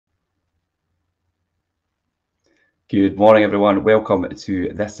Good morning, everyone. Welcome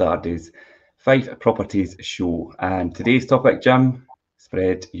to this Saturday's Fife Properties Show. And today's topic, Jim,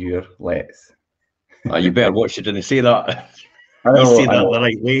 spread your lets. You better watch it. Didn't say that. I You know, say I that know. the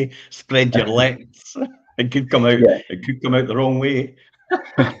right way. Spread your lets. It could come out. Yeah, It could come out the wrong way.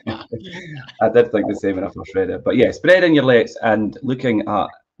 I did think the same when I first read it. But yeah, spreading your lets and looking at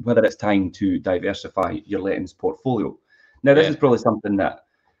whether it's time to diversify your lettings portfolio. Now, this Yeah. is probably something that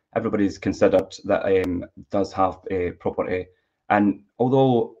everybody's considered that does have a property. And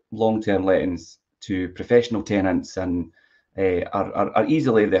although long-term lettings to professional tenants and are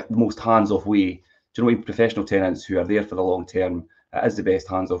easily the most hands-off way, do you know what I mean? Professional tenants who are there for the long term, it is the best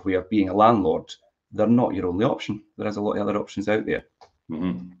hands-off way of being a landlord. They're not your only option. There is a lot of other options out there.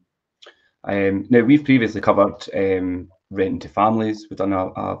 Mm-hmm. Now, we've previously covered renting to families. We've done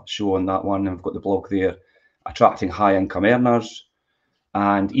a show on that one, and we've got the blog there, attracting high-income earners,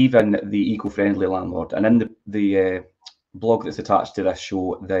 and even the eco-friendly landlord. And in the blog that's attached to this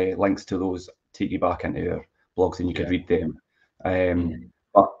show, the links to those take you back into our blogs, and you could read them.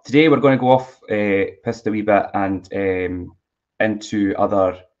 But today we're going to go off piste a wee bit and into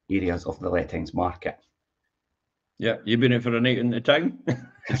other areas of the lettings market. Yeah, you've been in for a night in the town.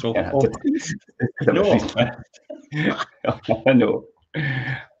 It's all. Yeah, No.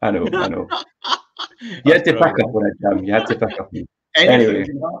 I know. You had to pick up on it, Jim. You had to pick up on it. Anything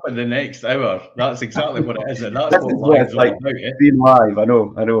can happen the next hour. That's exactly what it is, and that's what live's live's all about. Being live, I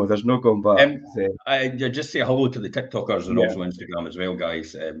know. There's no going back. I just say hello to the TikTokers and also Instagram as well,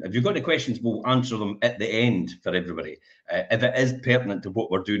 guys. If you've got any questions, we'll answer them at the end for everybody. If it is pertinent to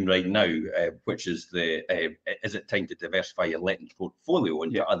what we're doing right now, which is is it time to diversify your lettings portfolio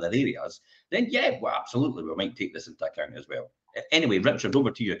into other areas, then well, absolutely, we might take this into account as well. Anyway, Richard,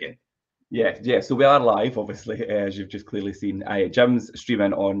 over to you again. Yeah. So we are live, obviously, as you've just clearly seen. Jim's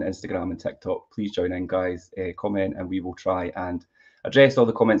streaming on Instagram and TikTok. Please join in, guys. Comment, and we will try and address all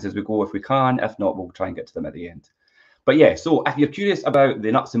the comments as we go if we can. If not, we'll try and get to them at the end. But yeah, so if you're curious about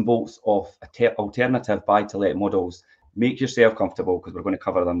the nuts and bolts of alternative buy-to-let models, make yourself comfortable because we're going to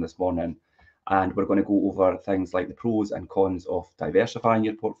cover them this morning. And we're going to go over things like the pros and cons of diversifying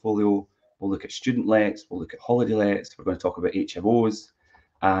your portfolio. We'll look at student lets. We'll look at holiday lets. We're going to talk about HMOs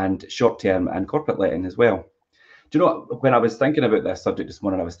and short-term and corporate letting as well. Do you know, when I was thinking about this subject this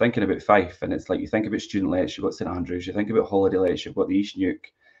morning, I was thinking about Fife, and it's like you think about student lets, you've got St Andrews, you think about holiday lets, you've got the East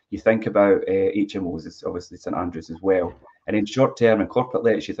Nuke, you think about HMOs, it's obviously St Andrews as well. And in short-term and corporate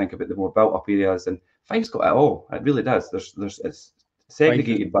lets, you think about the more built-up areas, and Fife's got it all. It really does. It's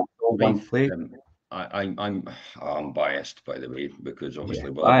segregated by all one place. I'm biased, by the way, because obviously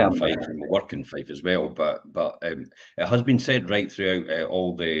we I live am in Fife and we work in Fife as well. But it has been said right throughout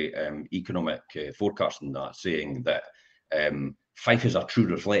all the economic forecasting that saying that Fife is a true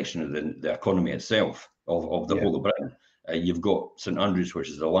reflection of the economy itself of the whole of Britain. You've got St Andrews,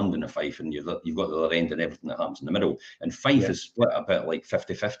 which is the London of Fife, and you've got the other end and everything that happens in the middle. And Fife is split a bit like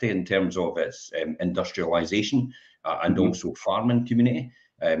 50-50 in terms of its industrialisation and also farming community.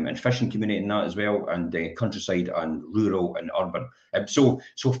 And fishing community in that as well, and countryside and rural and urban. So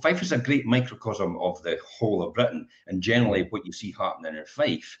Fife is a great microcosm of the whole of Britain. And generally, what you see happening in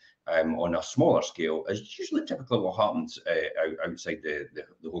Fife on a smaller scale is usually typically what happens outside the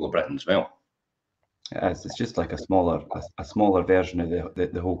whole of Britain as well. It's just like a smaller version of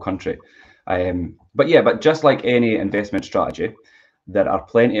the whole country. But just like any investment strategy, there are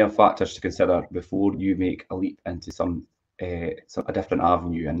plenty of factors to consider before you make a leap into a different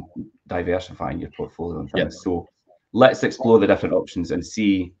avenue and diversifying your portfolio and things. So let's explore the different options and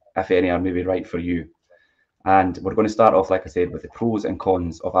see if any are maybe right for you. And we're going to start off, like I said, with the pros and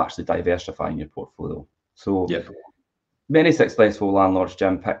cons of actually diversifying your portfolio. So many successful landlords,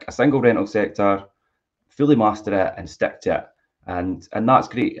 Jim, pick a single rental sector, fully master it and stick to it. And that's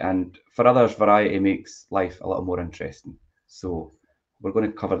great. And for others, variety makes life a little more interesting. So we're going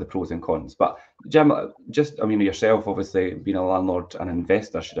to cover the pros and cons. But Jim, yourself, obviously being a landlord and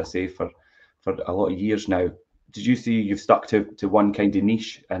investor, should I say, for a lot of years now, did you see you've stuck to one kind of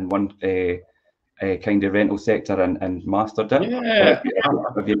niche and one kind of rental sector and mastered it? Yeah.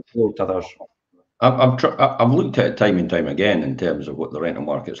 Have you explored others? I've looked at it time and time again in terms of what the rental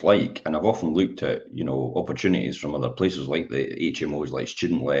market's like, and I've often looked at opportunities from other places like the HMOs, like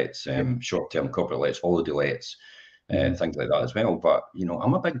student lets, short-term corporate lets, holiday lets, things like that as well. But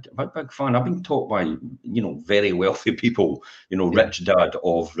I'm a big fan. I've been taught by very wealthy people, rich dad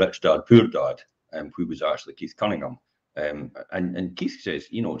of rich dad, poor dad, who was actually Keith Cunningham, and Keith says,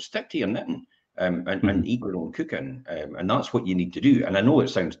 stick to your knitting. And eat your own cooking, and that's what you need to do. And I know it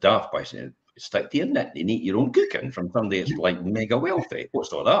sounds daft by saying, stick to your knitting and eat your own cooking from somebody that's like mega wealthy.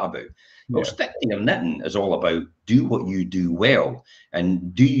 What's all that about? Well, stick to your knitting is all about do what you do well,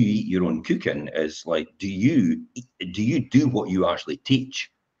 and do you eat your own cooking is like do you do what you actually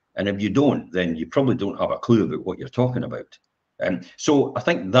teach, and if you don't, then you probably don't have a clue about what you're talking about. So I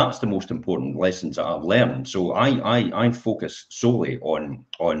think that's the most important lessons that I've learned. So I focus solely on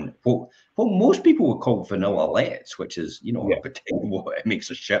what most people would call vanilla lets, which is, you know, what it makes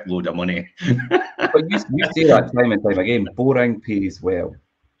a shitload of money. But you say that time and time again, boring pays well.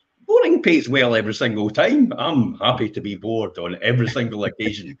 Boring pays well every single time. I'm happy to be bored on every single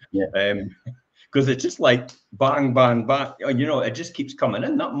occasion. Because it's just like bang, bang, bang. You know, it just keeps coming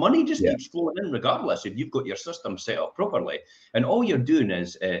in. That money just keeps flowing in, regardless if you've got your system set up properly. And all you're doing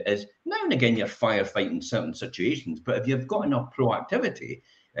is now and again you're firefighting certain situations. But if you've got enough proactivity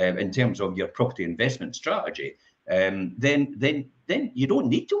in terms of your property investment strategy, then you don't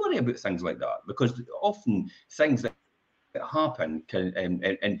need to worry about things like that, because often things that happen can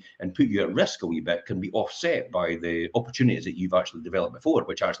and put you at risk a wee bit can be offset by the opportunities that you've actually developed before,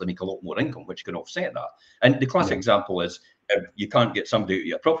 which actually make a lot more income, which can offset that. And the classic example is if you can't get somebody out of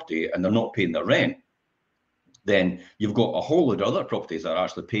your property and they're not paying their rent, then you've got a whole load of other properties that are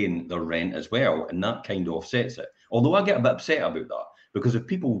actually paying their rent as well, and that kind of offsets it. Although I get a bit upset about that, because if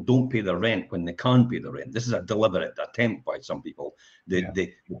people don't pay their rent when they can't pay their rent, this is a deliberate attempt by some people. They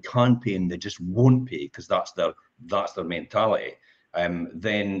can't pay and they just won't pay because that's their mentality.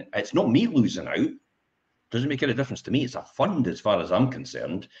 Then it's not me losing out. Doesn't make any difference to me. It's a fund as far as I'm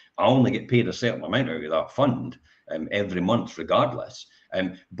concerned. I only get paid a certain amount out of that fund every month regardless.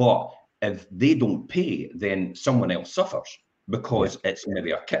 But if they don't pay, then someone else suffers, because it's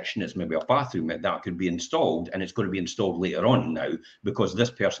maybe a kitchen, it's maybe a bathroom that could be installed, and it's going to be installed later on now because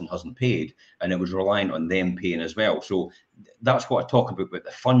this person hasn't paid and it was reliant on them paying as well. So that's what I talk about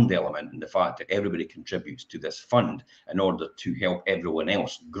the fund element, and the fact that everybody contributes to this fund in order to help everyone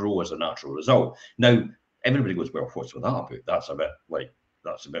else grow as a natural result. Now, everybody goes, well, what's with that about? That's a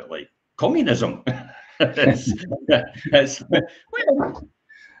bit like communism.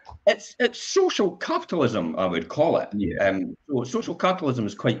 It's social capitalism, I would call it. So social capitalism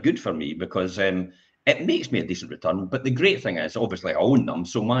is quite good for me because it makes me a decent return. But the great thing is, obviously, I own them,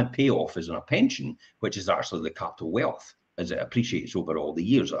 so my payoff is in a pension, which is actually the capital wealth as it appreciates over all the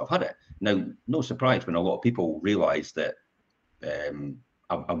years that I've had it. Now, no surprise when a lot of people realise that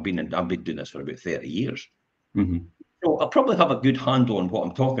I've been doing this for about 30 years. So I probably have a good handle on what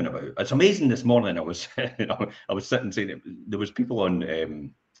I'm talking about. It's amazing. This morning I was I was sitting saying there was people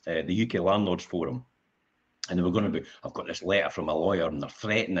on the UK Landlords Forum, and they were going to be, I've got this letter from a lawyer and they're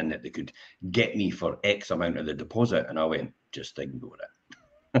threatening that they could get me for X amount of the deposit. And I went, just ignore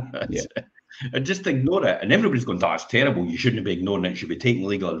it. And just ignore it. And everybody's going, that's terrible. You shouldn't be ignoring it. You should be taking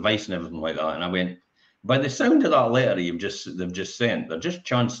legal advice and everything like that. And I went, by the sound of that letter they've just sent, they're just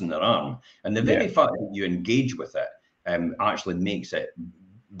chancing their arm. And the very fact that you engage with it actually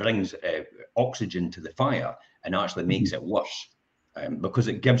brings oxygen to the fire and actually makes it worse. Because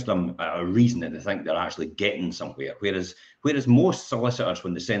it gives them a reason that they think they're actually getting somewhere. Whereas most solicitors,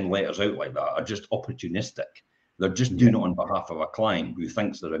 when they send letters out like that, are just opportunistic. They're just doing it on behalf of a client who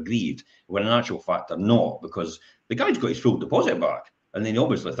thinks they're aggrieved, when in actual fact they're not, because the guy's got his full deposit back. And then he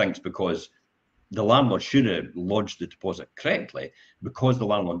obviously thinks because the landlord should have lodged the deposit correctly, because the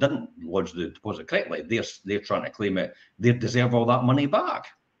landlord didn't lodge the deposit correctly, they're trying to claim it. They deserve all that money back,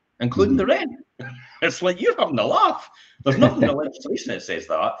 including the rent. It's like, you're having a laugh. There's nothing in the legislation that says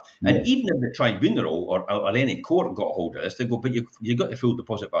that. And even if the tribunal or any court got hold of this, they go, but you got the full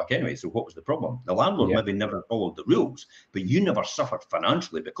deposit back anyway, so what was the problem? The landlord maybe never followed the rules, but you never suffered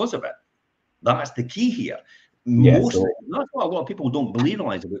financially because of it. That's the key here. That's what a lot of people don't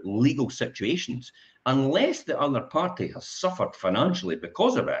realize about legal situations. Unless the other party has suffered financially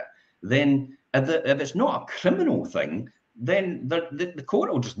because of it, then if it's not a criminal thing, then the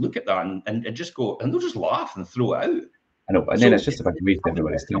court will just look at that and just go, and they'll just laugh and throw it out. I know, and then it's just about wasting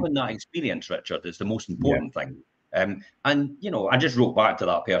everybody's time. Having that experience, Richard, is the most important thing. And, you know, I just wrote back to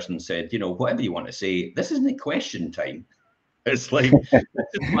that person and said, you know, whatever you want to say, this isn't question time. It's like, this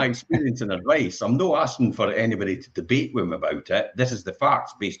is my experience and advice. I'm not asking for anybody to debate with me about it. This is the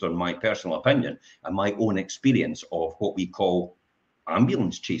facts based on my personal opinion and my own experience of what we call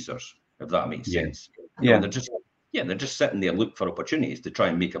ambulance chasers, if that makes sense. You know, they're just sitting there looking for opportunities to try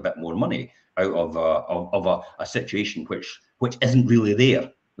and make a bit more money out of a situation which isn't really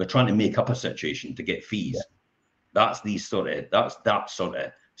there. They're trying to make up a situation to get fees. That's that sort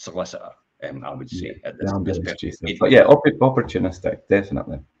of solicitor, I would say. But opportunistic,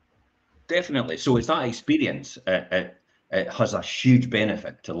 definitely. So it's that experience. It has a huge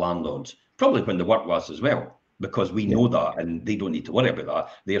benefit to landlords, probably when the work lasts as well, because we know that and they don't need to worry about that.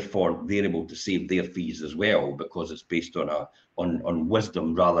 Therefore, they're able to save their fees as well, because it's based on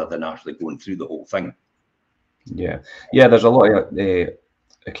wisdom rather than actually going through the whole thing. Yeah, there's a lot of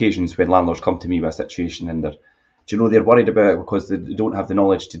occasions when landlords come to me with a situation and they're worried about it because they don't have the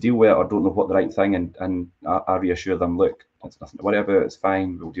knowledge to deal with it or don't know what the right thing, and I reassure them, look, it's nothing to worry about, it's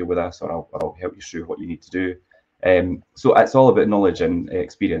fine, we'll deal with this, or I'll help you through what you need to do. So it's all about knowledge and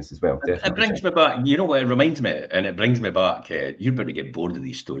experience as well. Definitely. It brings me back, you know what it reminds me, and it brings me back, you're about to get bored of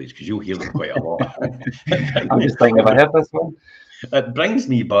these stories because you'll hear them quite a lot. I'm just thinking, have I heard this one? It brings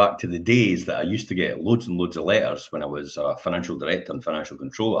me back to the days that I used to get loads and loads of letters when I was a financial director and financial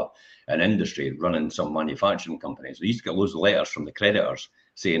controller in industry, running some manufacturing companies. I used to get loads of letters from the creditors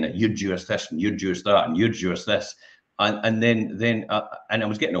saying that you're due us this and you're due us that and you're due us this. And then I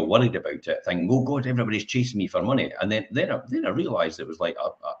was getting all worried about it, thinking, oh God, everybody's chasing me for money. And then I realised it was like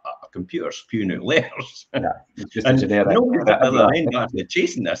a computer spewing out letters. Yeah, it's just and a generic. nobody's at the other end actually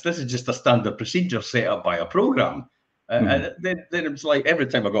chasing this. This is just a standard procedure set up by a program. And then it was like every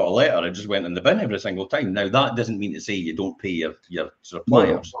time I got a letter, it just went in the bin every single time. Now, that doesn't mean to say you don't pay your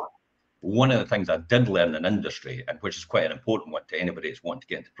suppliers. No. One of the things I did learn in industry, and which is quite an important one to anybody that's wanting to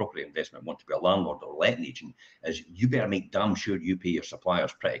get into property investment, want to be a landlord or a letting agent, is you better make damn sure you pay your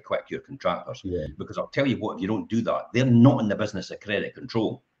suppliers pretty quick, your contractors. Yeah. Because I'll tell you what, if you don't do that, they're not in the business of credit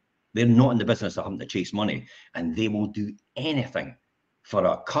control. They're not in the business of having to chase money, and they will do anything for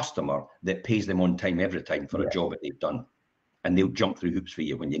a customer that pays them on time every time for a job that they've done. And they'll jump through hoops for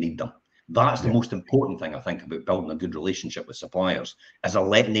you when you need them. That's the most important thing, I think, about building a good relationship with suppliers. As a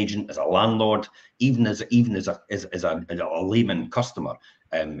letting agent, as a landlord, even as a layman customer,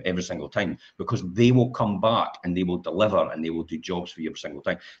 every single time, because they will come back and they will deliver and they will do jobs for you every single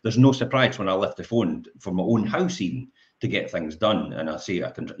time. There's no surprise when I lift the phone for my own house even to get things done, and I say,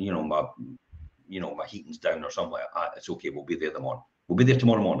 I can, my heating's down or something like that. It's okay, we'll be there tomorrow. We'll be there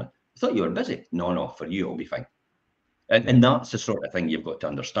tomorrow morning. I thought you were busy. No, for you, it'll be fine. And that's the sort of thing you've got to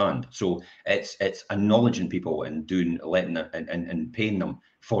understand. So it's acknowledging people and letting and paying them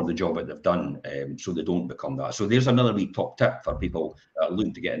for the job that they've done, so they don't become that. So there's another wee top tip for people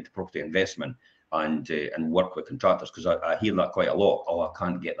looking to get into property investment and work with contractors, because I hear that quite a lot. Oh, I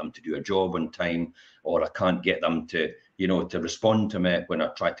can't get them to do a job on time, or I can't get them to respond to me when I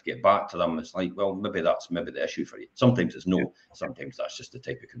try to get back to them. It's like, well, maybe that's the issue for you. Sometimes it's no. Sometimes that's just the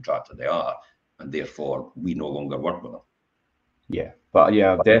type of contractor they are, and therefore we no longer work with them. Yeah, but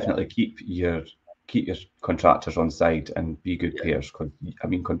yeah, definitely keep your contractors on side and be good payers, because I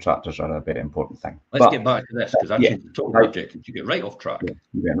mean, contractors are a very important thing. Let's get back to this, because I changed the total subject and you get right off track. Yeah,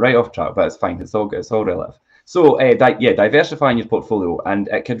 you're getting right off track, but it's fine. It's all good. It's all relative. So diversifying your portfolio, and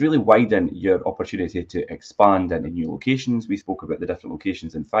it could really widen your opportunity to expand into new locations. We spoke about the different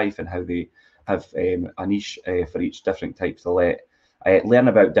locations in Fife and how they have a niche for each different types of let. Learn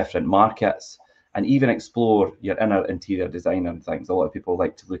about different markets, and even explore your inner interior design and things. A lot of people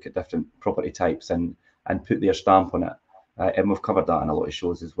like to look at different property types and put their stamp on it. And we've covered that in a lot of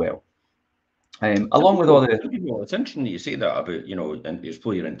shows as well. Along with all the... It's interesting that you say that about, and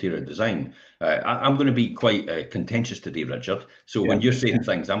explore your interior design. I'm going to be quite contentious today, Richard. So when you're saying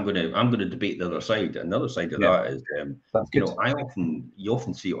things, I'm going to debate the other side. And the other side of that is, you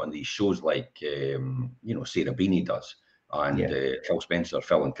often see it on these shows like, Sarah Beanie does, and Phil Spencer,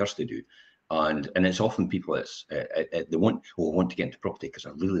 Phil and Kirsty do. And it's often people they want to get into property because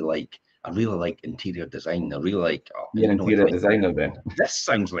I really like interior design. I really like interior designer. Then this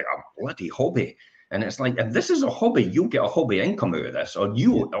sounds like a bloody hobby, and it's like, if this is a hobby, you'll get a hobby income out of this, or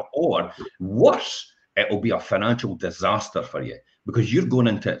worse, it'll be a financial disaster for you because you're going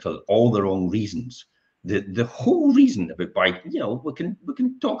into it for all the wrong reasons. The whole reason about buying, we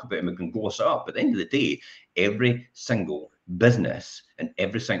can talk about it and we can gloss it up. But at the end of the day, every single business and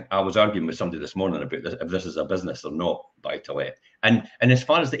everything. I was arguing with somebody this morning about this, if this is a business or not, buy to let. And as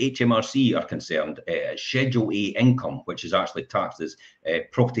far as the HMRC are concerned, Schedule A income, which is actually taxed as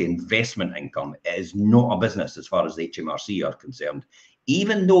property investment income, is not a business as far as the HMRC are concerned.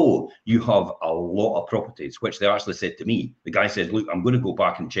 Even though you have a lot of properties, which they actually said to me, the guy says, look, I'm going to go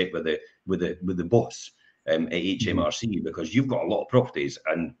back and check with the boss at HMRC, because you've got a lot of properties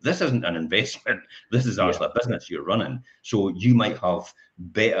and this isn't an investment. This is actually a business you're running. So you might have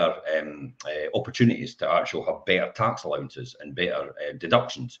better opportunities to actually have better tax allowances and better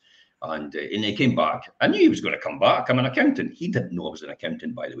deductions. And he came back. I knew he was going to come back. I'm an accountant. He didn't know I was an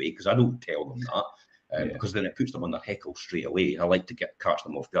accountant, by the way, because I don't tell them that. Because then it puts them on their heckle straight away. I like to catch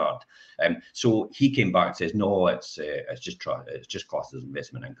them off guard. So he came back and says, no, it's just classed as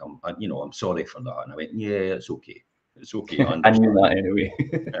investment income. I'm sorry for that. And I went, yeah, it's okay. It's okay. I I knew that anyway.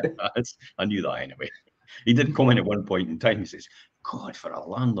 I knew that anyway. He did comment at one point in time. He says, "God, for a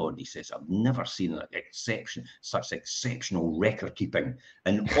landlord," he says, "I've never seen such exceptional record keeping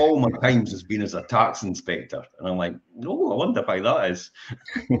in all my times as being as a tax inspector." And I'm like, "Oh, I wonder why that is."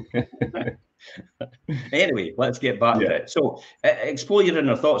 Anyway, let's get back to it. So, explore your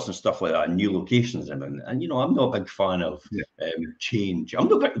inner thoughts and stuff like that, and new locations, and you know, I'm not a big fan of change. I'm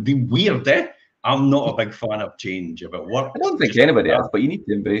not be weird, eh? I'm not a big fan of change. If it works, I don't think anybody is, but you need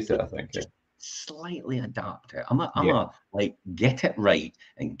to embrace it, I think. Just slightly adapt it. I'm a like, get it right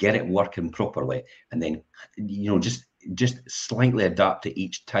and get it working properly, and then, you know, just slightly adapt it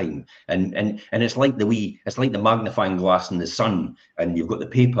each time. And it's like it's like the magnifying glass in the sun, and you've got the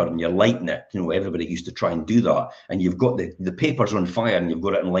paper and you're lighting it. You know, everybody used to try and do that, and you've got the paper's on fire and you've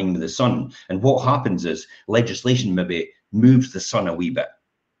got it in line with the sun. And what happens is legislation maybe moves the sun a wee bit,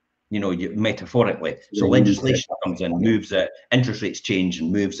 you know, metaphorically. So legislation comes in, moves it, interest rates change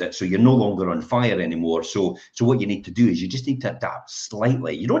and moves it. So you're no longer on fire anymore. So what you need to do is you just need to adapt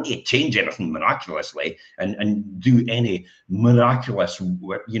slightly. You don't need to change anything miraculously and do any miraculous,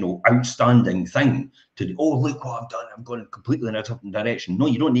 you know, outstanding thing to, oh, look what I've done, I'm going completely in a different direction. No,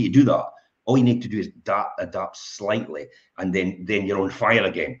 you don't need to do that. All you need to do is adapt slightly, and then you're on fire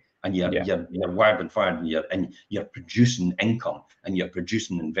again. And you're wired and fired, and you're producing income, and you're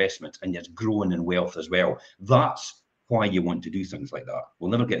producing investment, and you're growing in wealth as well. That's why you want to do things like that.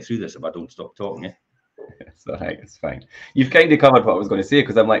 We'll never get through this if I don't stop talking. It's all right, it's fine. You've kind of covered what I was going to say,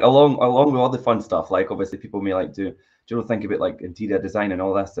 because I'm like, along with all the fun stuff, like obviously people may like to, think about like interior design and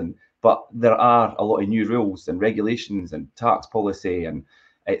all this, but there are a lot of new rules and regulations and tax policy and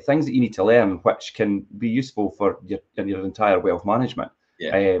things that you need to learn, which can be useful for your entire wealth management.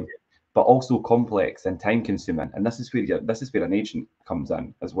 But also complex and time consuming, and this is where an agent comes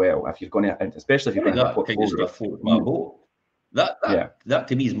in as well. If you're going to, especially if you're going to have a portfolio. That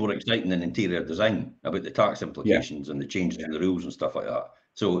to me is more exciting than interior design, about the tax implications and the changes in the rules and stuff like that.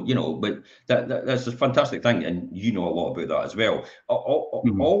 So, you know, but that's a fantastic thing, and you know a lot about that as well.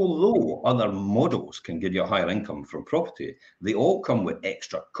 Although other models can give you a higher income from property, they all come with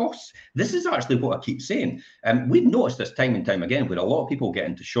extra costs. This is actually what I keep saying. We've noticed this time and time again, where a lot of people get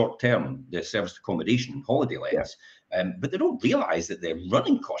into short-term, the serviced accommodation, holiday lets, but they don't realise that their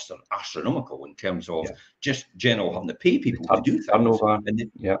running costs are astronomical in terms of just general having to pay people to do things,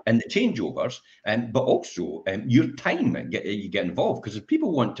 and the changeovers, but also your time you get involved. Because if people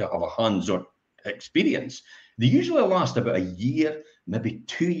want to have a hands-on experience, they usually last about a year, maybe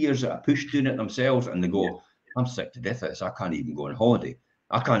 2 years at a push doing it themselves, and they go, I'm sick to death of this, I can't even go on holiday.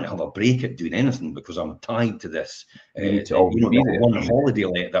 I can't have a break at doing anything because I'm tied to this. One holiday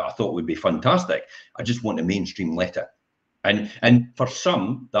let that I thought would be fantastic. I just want a mainstream letter. And for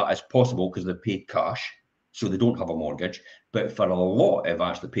some, that is possible because they've paid cash, so they don't have a mortgage. But for a lot have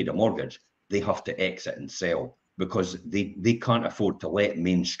actually paid a mortgage, they have to exit and sell, because they can't afford to let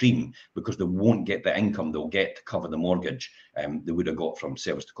mainstream, because they won't get the income they'll get to cover the mortgage they would have got from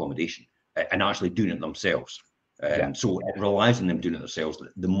serviced accommodation and actually doing it themselves. So it relies on them doing it themselves.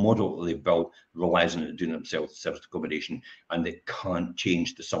 The model that they've built relies on it doing it themselves, serviced accommodation, and they can't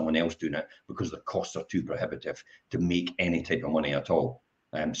change to someone else doing it because the costs are too prohibitive to make any type of money at all.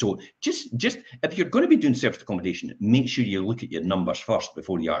 So just if you're going to be doing serviced accommodation, make sure you look at your numbers first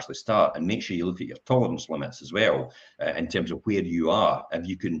before you actually start, and make sure you look at your tolerance limits as well, in terms of where you are, if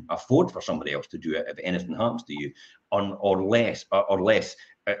you can afford for somebody else to do it if anything happens to you, or less.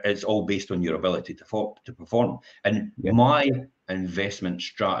 It's all based on your ability to perform. And my investment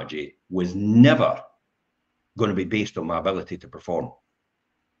strategy was never going to be based on my ability to perform,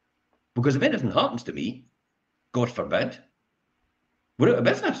 because if anything happens to me, God forbid, we're out of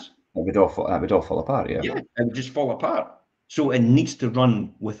business. It would all fall apart. It would just fall apart. So it needs to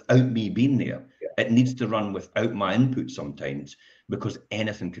run without me being there. It needs to run without my input sometimes, because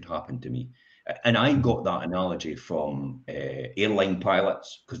anything could happen to me. And I got that analogy from airline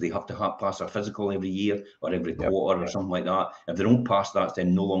pilots, because they have to pass a physical every year or every quarter or something like that. If they don't pass that,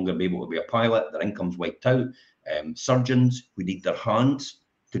 then no longer be able to be a pilot. Their income's wiped out. Surgeons who need their hands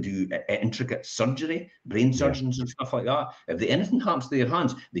to do intricate surgery, brain surgeons and stuff like that. If anything happens to their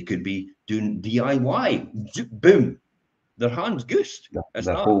hands, they could be doing DIY. Boom, their hands goosed.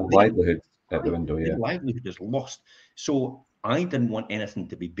 Their whole livelihood out the window. Their livelihood is lost. So I didn't want anything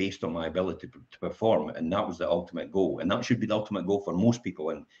to be based on my ability to perform, and that was the ultimate goal. And that should be the ultimate goal for most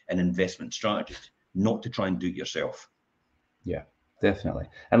people in investment strategies, not to try and do it yourself. Yeah, definitely.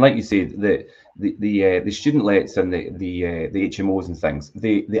 And like you say, the student lets and the HMOs and things,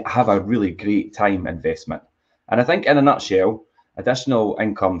 they have a really great time investment. And I think, in a nutshell, additional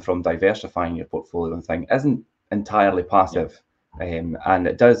income from diversifying your portfolio and thing isn't entirely passive, and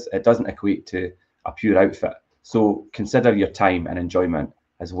it doesn't equate to a pure outfit. So consider your time and enjoyment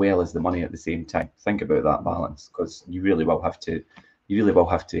as well as the money at the same time. Think about that balance, because you really will have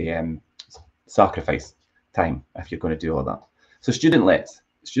to sacrifice time if you're going to do all that. So student lets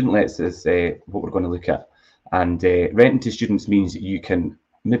is what we're going to look at, and renting to students means that you can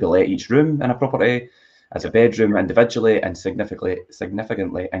maybe let each room in a property as a bedroom individually and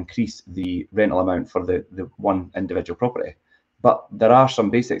significantly increase the rental amount for the one individual property. But there are some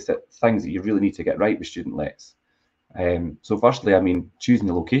basics things that you really need to get right with student lets. So firstly, I mean, choosing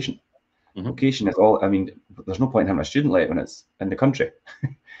the location. Location is all. I mean, there's no point in having a student let when it's in the country. Do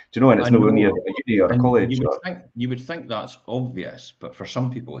you know? And it's nowhere near a uni or a college. You would think that's obvious, but for some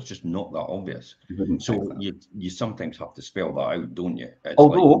people, it's just not that obvious. So you sometimes have to spell that out, don't you? It's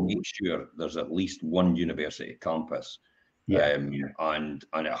like, make sure there's at least one university campus, and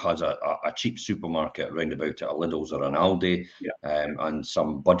it has a cheap supermarket round about at a Lidl's or an Aldi, and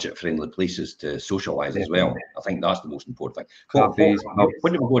some budget-friendly places to socialise as well. I think that's the most important thing. Cafes.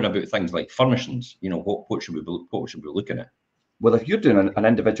 When we're going about things like furnishings, you know, what should we be looking at? Well, if you're doing an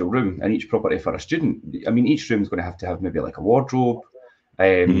individual room in each property for a student, I mean, each room is going to have maybe like a wardrobe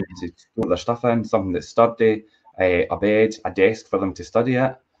to store their stuff in, something that's sturdy, a bed, a desk for them to study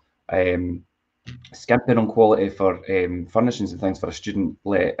at. Skimping on quality for furnishings and things for a student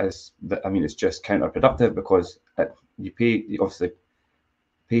let is, I mean, it's just counterproductive, because you obviously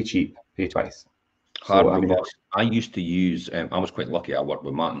pay cheap, pay twice. So, I used to use, I was quite lucky, I worked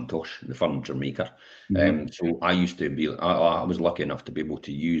with Macintosh, the furniture maker. So I used to be, I was lucky enough to be able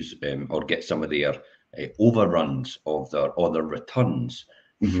to use or get some of their overruns of their returns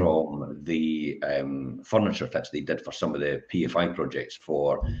from the furniture fits they did for some of the PFI projects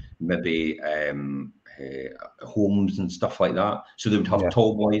for maybe homes and stuff like that. So they would have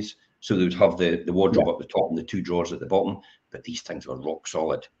tall boys, so they would have the wardrobe up the top and the two drawers at the bottom, but these things were rock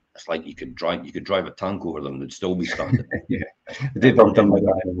solid. It's like you could drive a tank over them; they'd still be standing. They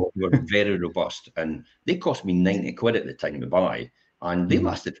were very robust, and they cost me 90 quid at the time to buy, and they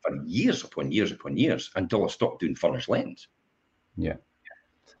lasted for years upon years upon years until I stopped doing furnished lens.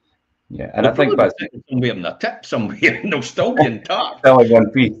 And I think that's somewhere in a tip somewhere, and they'll still be intact. Still in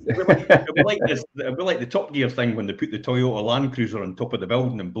one piece. It'll be like the Top Gear thing when they put the Toyota Land Cruiser on top of the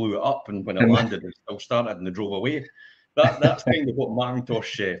building and blew it up, and when it landed, it still started and they drove away. That's kind of what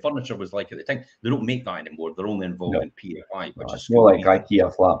Macintosh furniture was like at the time. They don't make that anymore. They're only involved in PFI, which is more like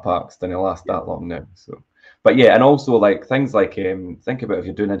IKEA flat packs. Don't last that long now. So, but yeah, and also like things like think about if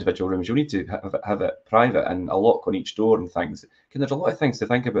you're doing individual rooms, you need to have it private and a lock on each door and things. Because there's a lot of things to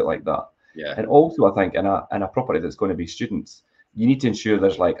think about like that. And also, I think in a property that's going to be students, you need to ensure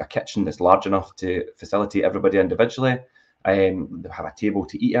there's like a kitchen that's large enough to facilitate everybody individually. They have a table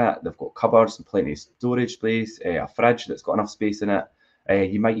to eat at. They've got cupboards and plenty of storage space. A fridge that's got enough space in it.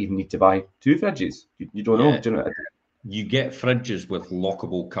 You might even need to buy 2 fridges. You don't know. Do you know? You get fridges with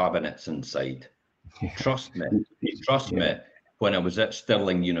lockable cabinets inside. Trust me. When I was at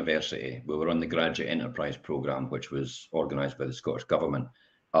Stirling University, we were on the Graduate Enterprise Programme, which was organised by the Scottish Government.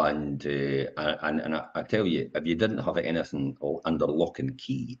 And I tell you, if you didn't have anything under lock and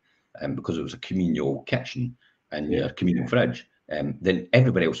key, because it was a communal kitchen and your communal fridge, then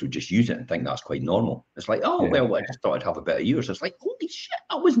everybody else would just use it and think that's quite normal. It's like, well, I just thought I'd have a bit of yours. It's like, holy shit,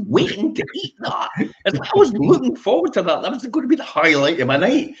 I was waiting to eat that. It's like I was looking forward to that. That was going to be the highlight of my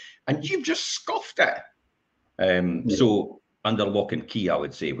night, and you've just scoffed it. So under lock and key, I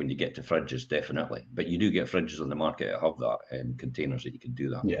would say when you get to fridges, definitely. But you do get fridges on the market that have that containers that you can do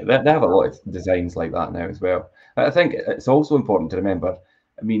that. Yeah, they have a lot of designs like that now as well. I think it's also important to remember,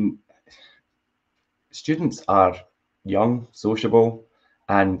 I mean, students are young, sociable,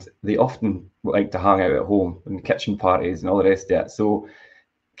 and they often like to hang out at home in kitchen parties and all the rest of it. So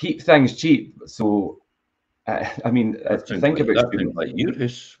keep things cheap. So I mean, think about students like you,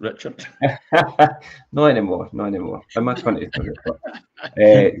 Richard. Not anymore. I'm my 20s.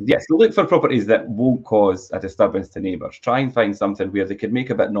 So look for properties that won't cause a disturbance to neighbours. Try and find something where they could make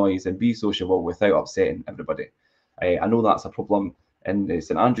a bit of noise and be sociable without upsetting everybody. I know that's a problem in the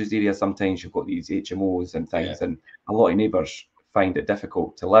St Andrews area. Sometimes you've got these HMOs and things, and a lot of neighbours find it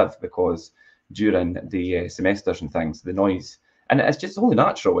difficult to live because during the semesters and things, the noise. And it's just only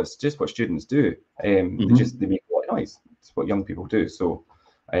natural. It's just what students do. They make a lot of noise. It's what young people do. So,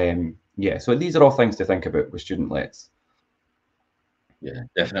 so these are all things to think about with student lets. Yeah,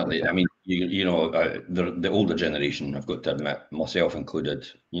 definitely. I mean, you know, the older generation, I've got to admit, myself included,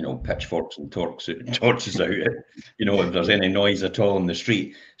 you know, pitchforks and torches out, you know, if there's any noise at all in the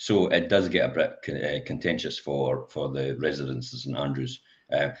street. So it does get a bit contentious for the residents of St Andrews.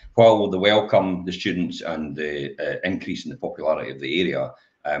 While they welcome the students and the increase in the popularity of the area,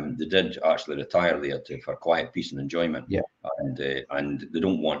 they did actually retire there for quiet peace and enjoyment. Yeah. And they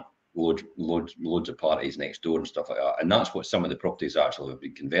don't want loads of parties next door and stuff like that. And that's what some of the properties actually have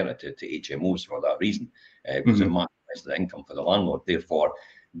been converted to HMOs for that reason, because it maximises the income for the landlord. Therefore,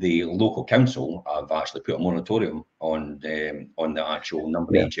 the local council have actually put a moratorium on the actual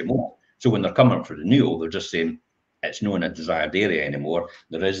number of HMOs. So when they're coming up for renewal, they're just saying it's not in a desired area anymore.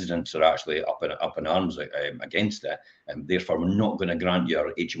 The residents are actually up in arms against it, and therefore we're not going to grant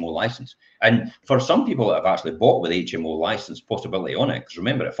your HMO license. And for some people that have actually bought with HMO license possibility on it, because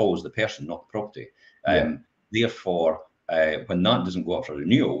remember, it follows the person, not the property. Therefore, when that doesn't go up for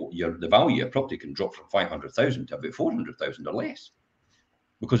renewal, the value of your property can drop from 500,000 to about 400,000 or less,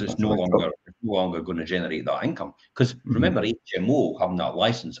 because it's no longer going to generate that income. Because remember, HMO having that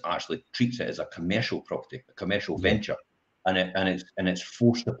license actually treats it as a commercial property, a commercial venture, and it's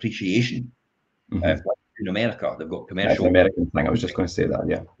forced appreciation. Like in America, they've got commercial. That's an American thing. I was just going to say that.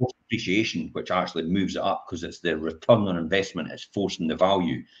 Yeah, forced appreciation, which actually moves it up because it's the return on investment. It's forcing the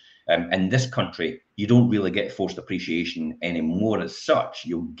value. In this country, you don't really get forced appreciation anymore as such.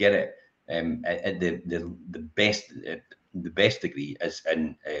 You'll get it at the best degree is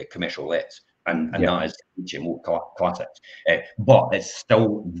in commercial lets, and that is HMO classics. But it's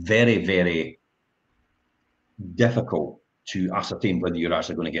still very, very difficult to ascertain whether you're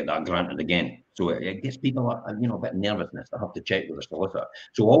actually going to get that granted again. So it gets people a bit nervousness. They have to check with the solicitor.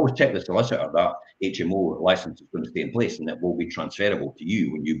 So always check with the solicitor that HMO license is going to stay in place and it will be transferable to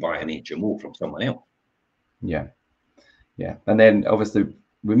you when you buy an HMO from someone else. Yeah. And then obviously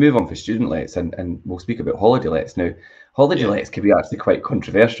we move on for student lets, and we'll speak about holiday lets now. Holiday lets can be actually quite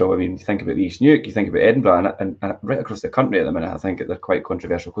controversial. I mean, you think about East Neuk, you think about Edinburgh, and right across the country at the minute, I think they're quite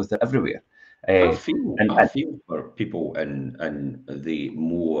controversial because they're everywhere. I feel for people in the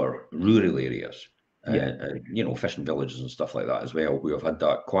more rural areas, fishing villages and stuff like that as well, who have had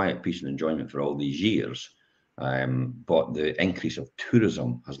that quiet peace and enjoyment for all these years. But the increase of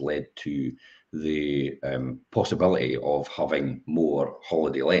tourism has led to the possibility of having more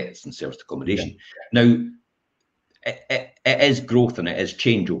holiday lets and serviced accommodation. Now, it is growth and it is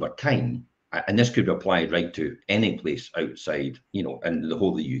change over time, and this could be applied right to any place outside, in the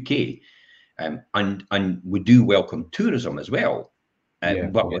whole of the UK. And we do welcome tourism as well.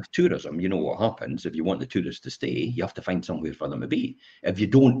 But with tourism, you know what happens. If you want the tourists to stay, you have to find somewhere for them to be. If you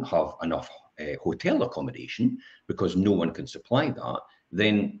don't have enough hotel accommodation, because no one can supply that,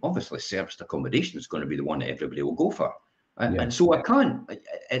 then obviously serviced accommodation is going to be the one that everybody will go for. And so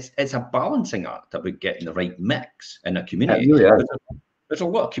it's a balancing act about getting the right mix in a community. There's a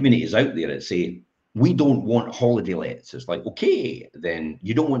lot of communities out there that say, we don't want holiday lets. It's like, okay, then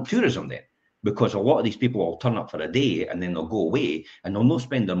you don't want tourism then, because a lot of these people will turn up for a day and then they'll go away and they'll not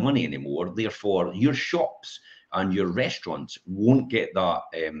spend their money anymore. Therefore, your shops and your restaurants won't get that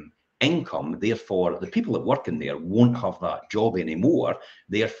income. Therefore, the people that work in there won't have that job anymore.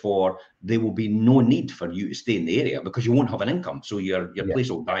 Therefore, there will be no need for you to stay in the area because you won't have an income. So your place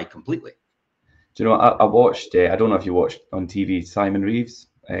will die completely. Do you know, I watched, I don't know if you watched on TV, Simon Reeves.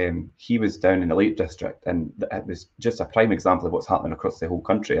 He was down in the Lake District, and it was just a prime example of what's happening across the whole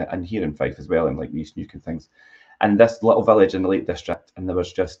country, and here in Fife as well, and like East Neuk and things. And this little village in the Lake District, and there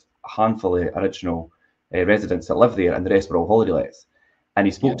was just a handful of original residents that lived there, and the rest were all holiday lets. And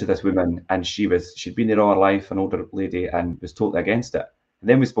he spoke to this woman, and she'd been there all her life, an older lady, and was totally against it. And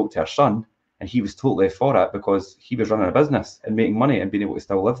then we spoke to her son, and he was totally for it because he was running a business and making money and being able to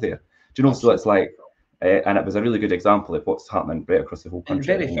still live there. Do you know? So it's like, and it was a really good example of what's happening right across the whole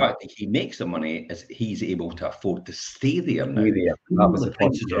country. And the very fact that he makes the money is he's able to afford to stay there now. That was the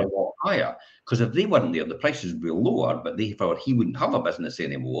point. Prices are a lot higher, because if they weren't there, the prices would be lower, but therefore he wouldn't have a business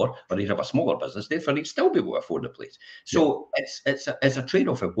anymore, or he'd have a smaller business, therefore he'd still be able to afford the place. So it's a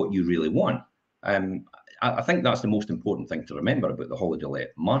trade-off of what you really want. I think that's the most important thing to remember about the holiday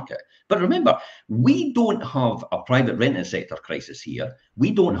let market. But remember, we don't have a private renting sector crisis here. We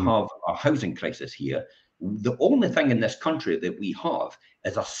don't have a housing crisis here. The only thing in this country that we have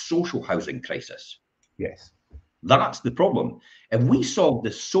is a social housing crisis. Yes. That's the problem. If we solve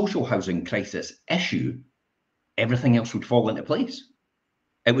the social housing crisis issue, everything else would fall into place.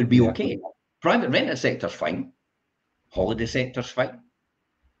 It would be okay. Private renting sector's fine. Holiday sector's fine.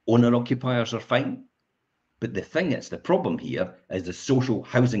 Owner-occupiers are fine. But the thing that's the problem here is the social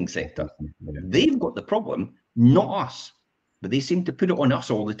housing sector. They've got the problem, not us. But they seem to put it on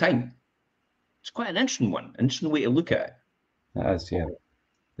us all the time. It's quite an interesting way to look at it. It is, yeah,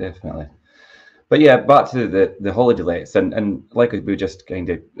 definitely. But yeah, back to the holiday lets, and like we just kind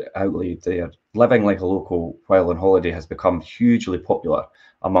of outlaid there, living like a local while on holiday has become hugely popular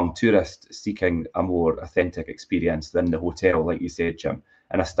among tourists seeking a more authentic experience than the hotel, like you said, Jim.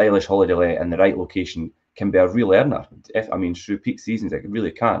 And a stylish holiday let in the right location can be a real earner. I mean, through peak seasons, it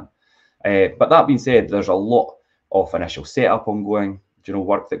really can. But that being said, there's a lot of initial setup ongoing,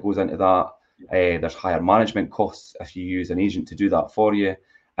 work that goes into that. There's higher management costs if you use an agent to do that for you.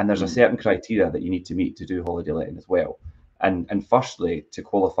 And there's a certain criteria that you need to meet to do holiday letting as well. And firstly, to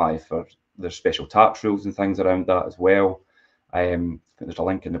qualify for there's special tax rules and things around that as well. There's a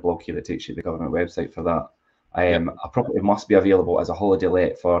link in the blog here that takes you to the government website for that. A property must be available as a holiday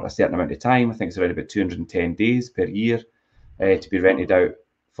let for a certain amount of time. I think it's around about 210 days per year to be rented out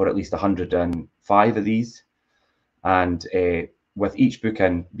for at least 105 of these. And with each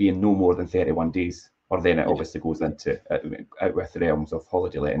booking being no more than 31 days, or then it obviously goes into out with the realms of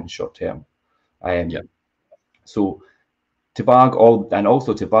holiday letting short term. So to bag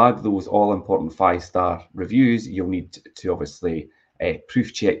those all important 5-star reviews, you'll need to obviously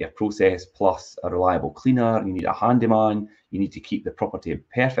proof check your process, plus a reliable cleaner. You need a handyman. You need to keep the property in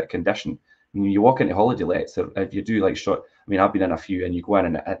perfect condition. When you walk into holiday lets, or if you do like short, I mean, I've been in a few, and you go in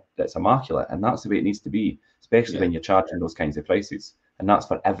and it's immaculate, and that's the way it needs to be, especially when you're charging those kinds of prices. And that's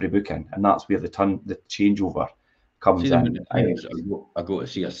for every booking, and that's where the changeover comes in. I go to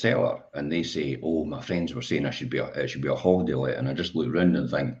see a seller, and they say, "Oh, my friends were saying it should be a holiday let," and I just look around and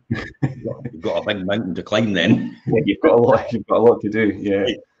think, "You've got a big mountain to climb, then." Yeah, you've got a lot to do. Yeah.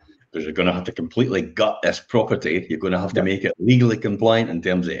 Because you're going to have to completely gut this property. You're going to have to make it legally compliant in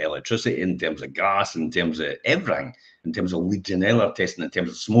terms of electricity, in terms of gas, in terms of everything, in terms of Legionella testing, in terms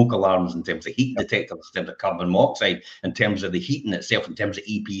of smoke alarms, in terms of heat detectors, in terms of carbon monoxide, in terms of the heating itself, in terms of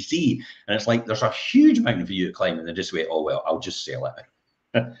EPC. And it's like there's a huge mountain for you to climb, and they just wait, "Oh, well, I'll just sell it."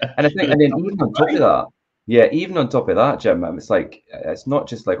 And I think, and then even on top of that, even on top of that, Jim, it's like, it's not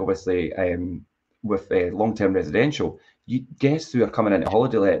just like, obviously, with long-term residential, guests who are coming into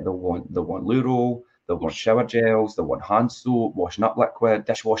holiday let, they'll want loo roll, they'll want shower gels, they'll want hand soap, washing up liquid,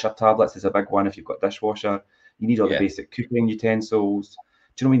 dishwasher tablets is a big one if you've got dishwasher. You need all the basic cooking utensils.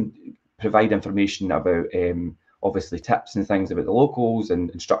 Do you know what I mean? Provide information about obviously tips and things about the locals,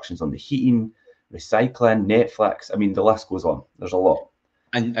 and instructions on the heating, recycling, Netflix. I mean, the list goes on. There's a lot.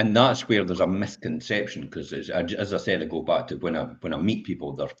 And that's where there's a misconception, because as I said, I go back to when I meet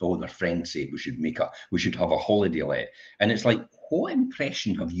people, their friends say we should have a holiday let, and it's like, what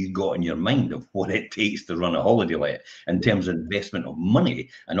impression have you got in your mind of what it takes to run a holiday let in terms of investment of money,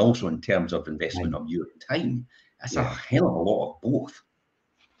 and also in terms of investment of your time? It's a hell of a lot of both.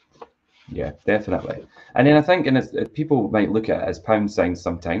 Yeah, definitely. And then I think, and people might look at it as pound signs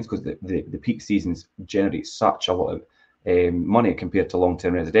sometimes, because the peak seasons generate such a lot of money compared to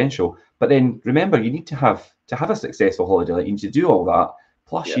long-term residential. But then remember, you need to have a successful holiday let. You need to do all that,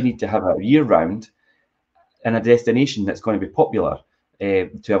 plus you need to have it year-round in a destination that's going to be popular,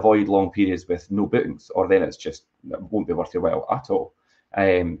 to avoid long periods with no bookings, or then it won't be worth your while at all.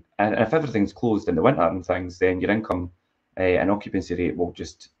 And if everything's closed in the winter and things, then your income and occupancy rate will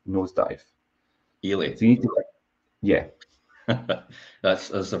just nosedive. Really? So you need to,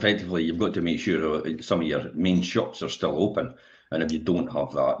 That's effectively, you've got to make sure some of your main shops are still open, and if you don't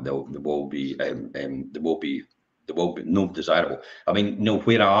have that, there will be no desirable. I mean,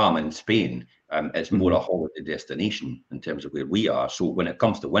 where I am in Spain, it's more a holiday destination in terms of where we are. So when it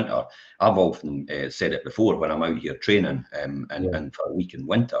comes to winter, I've often said it before, when I'm out here training, and for a week in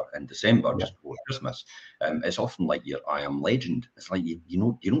winter in December, just before Christmas, it's often like I Am Legend. It's like you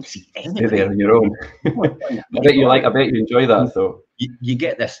don't see anybody. Stay there on your own. I bet you enjoy that though. You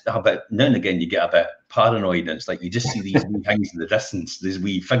get this about now and again. You get a bit paranoid, and it's like you just see these wee things in the distance, these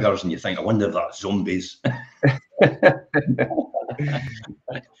wee figures, and you think, "I wonder if that's zombies."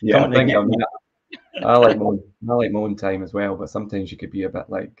 Yeah, I like my own time as well, but sometimes you could be a bit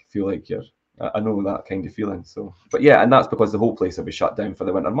like, feel like I know that kind of feeling. So, but yeah, and that's because the whole place will be shut down for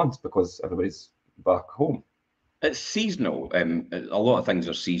the winter months because everybody's back home. It's seasonal. A lot of things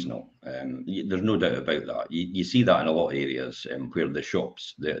are seasonal. There's no doubt about that. You see that in a lot of areas where the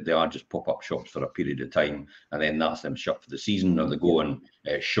shops, they are just pop-up shops for a period of time, and then that's them shut for the season, or they go on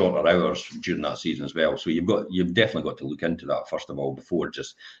shorter hours during that season as well. So you've definitely got to look into that first of all before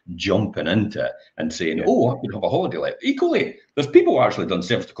just jumping into it and saying, "Oh, I could have a holiday let." Equally, there's people who actually done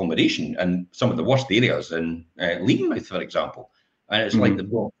service accommodation in some of the worst areas in Leavenmouth, for example. And it's like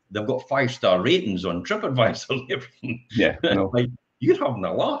they've got 5-star ratings on TripAdvisor and everything. Yeah, no. Like, you're having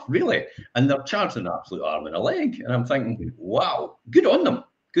a laugh, really. And they're charging an absolute arm and a leg. And I'm thinking, wow, good on them.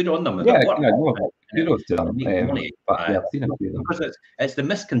 Good on them. Yeah, kudos to them. Make money. But yeah, I've seen a few of them. Because it's the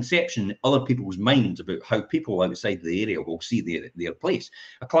misconception in other people's minds about how people outside the area will see their place.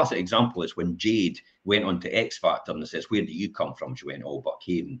 A classic example is when Jade went on to X Factor and says, "Where do you come from?" She went, "Oh,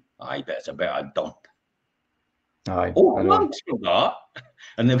 Buckhaven." "I bet it's a bit of a dump." Aye, "Oh, I know. thanks for that."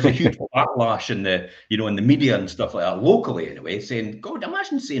 And there was a huge backlash in the, in the media and stuff like that, locally anyway, saying, "God,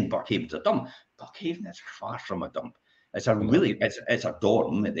 imagine saying Buckhaven's a dump." Buckhaven is far from a dump. It's a really, it's a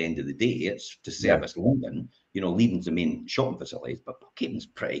dorm at the end of the day. It's to service London. Leedon's the main shopping facilities, but Buckhaven's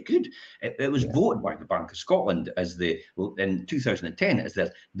pretty good. It was voted by the Bank of Scotland as in 2010 as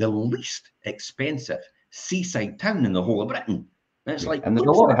the least expensive seaside town in the whole of Britain. And it's like, and there's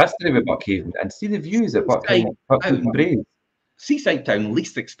a lot of history with Buckhaven, and see the views at Buckhaven Braes. Seaside town,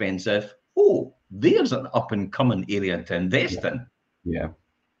 least expensive. Oh, there's an up and coming area to invest in.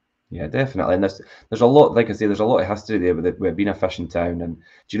 Yeah, definitely. And there's a lot, like I say, there's a lot of history there with being a fishing town. And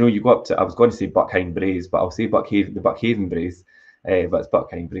do you go up to, I was going to say Buckhind Braes, but I'll say the Buckhaven Braes, but it's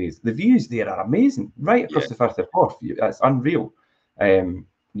Buckhind Braes. The views there are amazing, right across the Firth of Forth. It's unreal.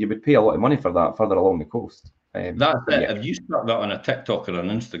 You would pay a lot of money for that further along the coast. That's it. If you start that on a TikTok or an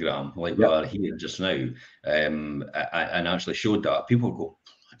Instagram, like we are here just now, and actually showed that, people go,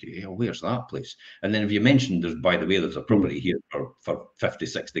 "Hell, where's that place?" And then if you mentioned, there's a property here for 50,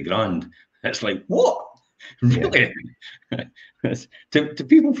 60 grand, it's like, what? Really? To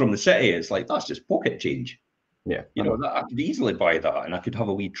people from the city, it's like, that's just pocket change. Yeah, I could easily buy that, and I could have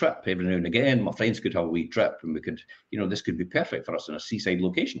a wee trip every now and again. My friends could have a wee trip, and we could, this could be perfect for us in a seaside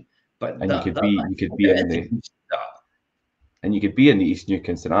location. But you could be in the East Neuk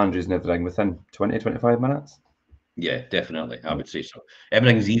and St Andrews and everything within 20, 25 minutes. Yeah, definitely. I would say so.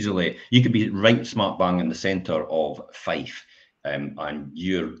 Everything's you could be right smack bang in the centre of Fife, and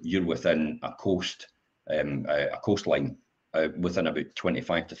you're within a coastline within about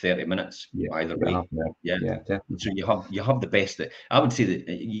 25 to 30 minutes either way. Definitely. So you have the best. I would say that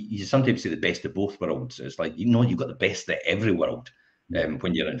you sometimes say the best of both worlds. It's like, you've got the best of every world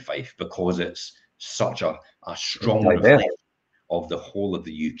when you're in Fife, because it's such a strong reflection of the whole of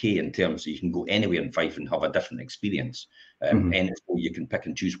the UK in terms of you can go anywhere in Fife and have a different experience. And you can pick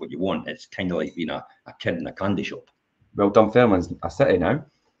and choose what you want. It's kind of like being a kid in a candy shop. Well, Dunfermline's a city now.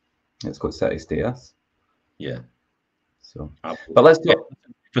 It's got city status. Yeah. So, but let's talk.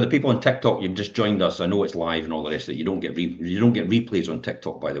 For the people on TikTok, you've just joined us. I know it's live and all the rest of it. You don't get replays on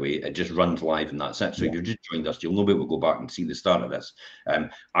TikTok, by the way. It just runs live and that's it. So if you've just joined us, you'll know be able to go back and see the start of this.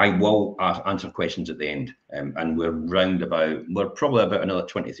 I will answer questions at the end, and we're probably about another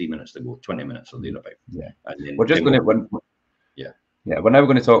 23 minutes to go, 20 minutes or thereabout. Yeah. And then we're just going to. We're now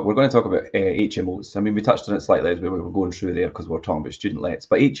going to talk. We're going to talk about HMOs. I mean, we touched on it slightly as we were going through there because we're talking about student lets,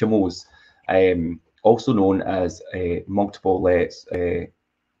 but HMOs, also known as multiple lets.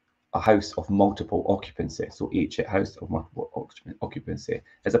 A house of multiple occupancy, so house of multiple occupancy,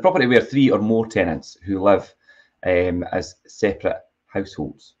 is a property where 3 or more tenants who live as separate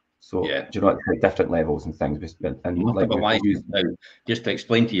households. So do you know, like different levels and things. And now, just to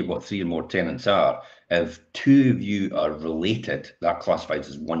explain to you what 3 or more tenants are, if 2 of you are related, that classifies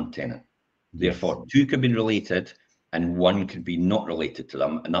as 1 tenant. Therefore, 2 can be related and 1 can be not related to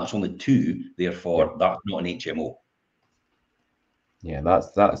them, and that's only 2. Therefore, that's not an HMO. Yeah,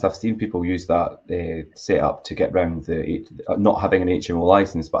 that's I've seen people use that setup to get round the not having an HMO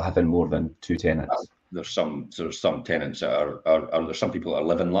license, but having more than 2 tenants. There's some tenants that are there's some people that are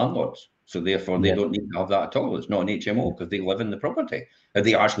living landlords, so therefore they don't need to have that at all. It's not an HMO because they live in the property, and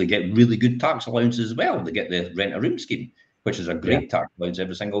they actually get really good tax allowances as well. They get the rent a room scheme, which is a great tax allowance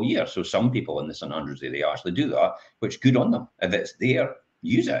every single year. So some people in the St Andrews area actually do that, which good on them. If it's there,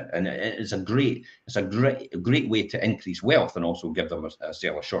 use it, and it's a great way to increase wealth and also give them a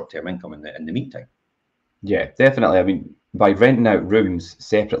short-term income in the meantime. Yeah, definitely. I mean, by renting out rooms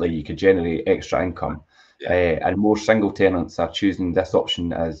separately, you could generate extra income, and more single tenants are choosing this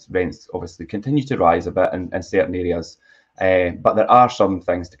option as rents obviously continue to rise a bit in certain areas. But there are some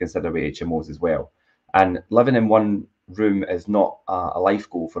things to consider with HMOs as well, and living in one room is not a life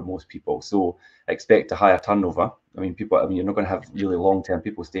goal for most people. So expect a higher turnover. I mean, you're not going to have really long-term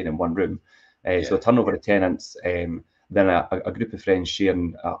people staying in one room. So a turnover of tenants, then a group of friends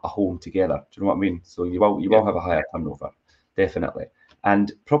sharing a home together. Do you know what I mean? So you will have a higher turnover, definitely.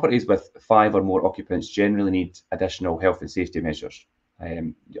 And properties with 5 or more occupants generally need additional health and safety measures.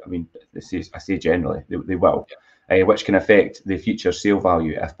 I mean, I say generally, they will. Which can affect the future sale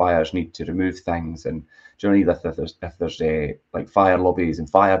value if buyers need to remove things, and generally if there's like fire lobbies and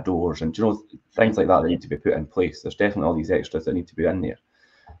fire doors and things like that need to be put in place. There's definitely all these extras that need to be in there.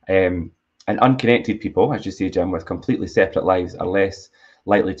 And unconnected people, as you say, Jim, with completely separate lives are less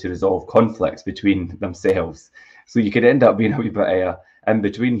likely to resolve conflicts between themselves. So you could end up being a wee bit in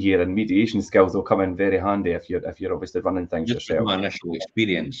between here, and mediation skills will come in very handy if you're obviously running things Just with yourself. my initial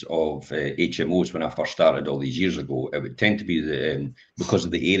experience of HMOs when I first started all these years ago, it would tend to be because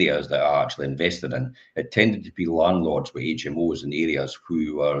of the areas that I actually invested in, it tended to be landlords with HMOs in areas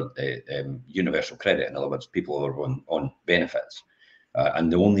who were universal credit. In other words, people who were on benefits.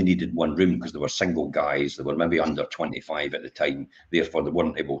 And they only needed one room because they were single guys. They were maybe under 25 at the time. Therefore, they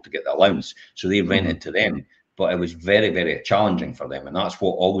weren't able to get the allowance. So they rented to them. But it was very, very challenging for them. And that's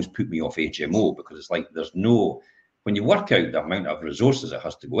what always put me off HMO, because it's like there's no, when you work out the amount of resources it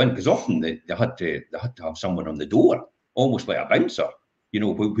has to go in, because often they had to have someone on the door, almost like a bouncer, you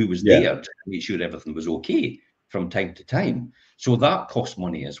know, who was there to make sure everything was okay from time to time. So that cost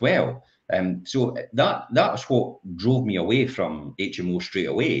money as well. So that's what drove me away from HMO straight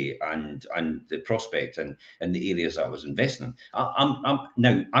away, and the prospect and the areas I was investing in.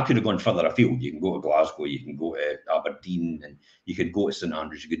 Now I could have gone further afield. You can go to Glasgow, you can go to Aberdeen, and you could go to St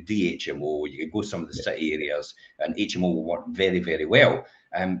Andrews. You could do HMO. You could go to some of the city areas, and HMO will work very, very well.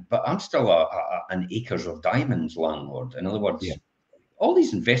 But I'm still an acres of diamonds landlord. In other words, all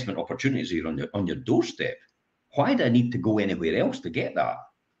these investment opportunities are on your doorstep. Why do I need to go anywhere else to get that?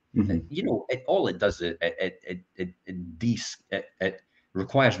 You know, all it does is it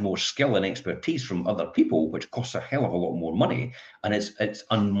requires more skill and expertise from other people, which costs a hell of a lot more money, and it's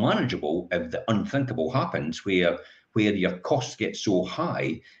unmanageable if the unthinkable happens, where your costs get so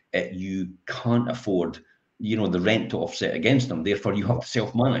high that you can't afford, you know, the rent to offset against them. Therefore, you have to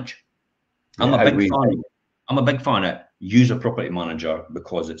self-manage. I'm a big fan of use a property manager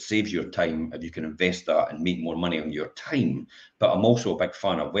because it saves your time if you can invest that and make more money on your time. But I'm also a big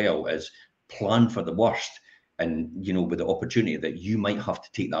fan of, well, is plan for the worst, and, you know, with the opportunity that you might have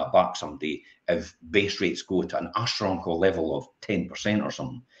to take that back someday if base rates go to an astronomical level of 10% or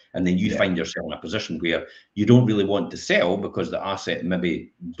something, and then you find yourself in a position where you don't really want to sell because the asset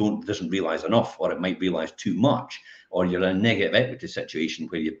maybe doesn't realize enough, or it might realize too much, or you're in a negative equity situation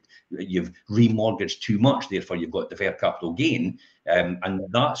where you've remortgaged too much, therefore you've got deferred capital gain, and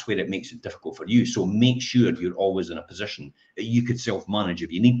that's where it makes it difficult for you. So make sure you're always in a position that you could self-manage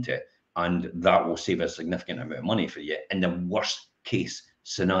if you need to, and that will save a significant amount of money for you in the worst case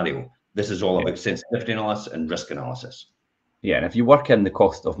scenario. This is all about sensitivity analysis and risk analysis. Yeah, and if you work in the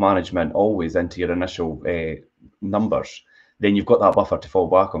cost of management always into your initial numbers, then you've got that buffer to fall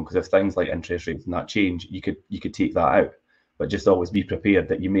back on, because if things like interest rates and that change, you could take that out. But just always be prepared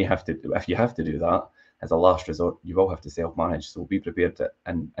that you may have to, if you have to do that as a last resort, you will have to self-manage. So be prepared to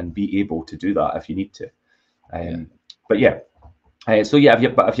and be able to do that if you need to. But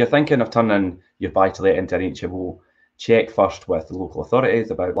if you're thinking of turning your buy-to-let into an HMO, check first with the local authorities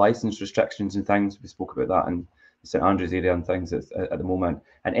about license restrictions and things. We spoke about that in the St Andrews area and things at the moment,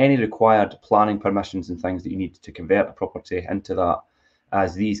 and any required planning permissions and things that you need to convert a property into that,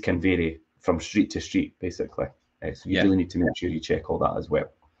 as these can vary from street to street, basically. So you really need to make sure you check all that as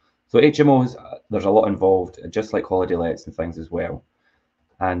well. So HMOs, there's a lot involved, just like holiday lets and things as well.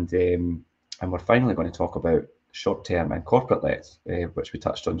 And we're finally going to talk about short-term and corporate lets, which we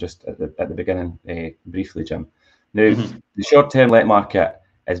touched on just at the beginning briefly, Jim. Now, the short-term let market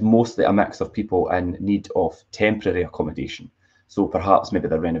is mostly a mix of people in need of temporary accommodation. So perhaps maybe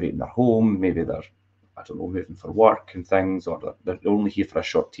they're renovating their home, maybe they're, I don't know, moving for work and things, or they're only here for a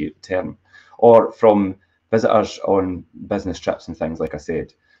short term, or from visitors on business trips and things, like I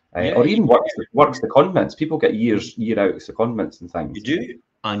said, or even works secondments. People get year out secondments and things. You do,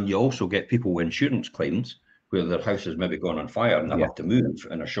 and you also get people with insurance claims where their house has maybe gone on fire and they have to move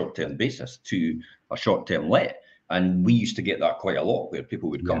on a short-term basis to a short-term let. And we used to get that quite a lot, where people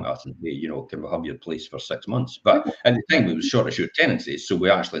would come to us and say, you know, can we have your place for 6 months? But at the time, it was short assured tenancies, so we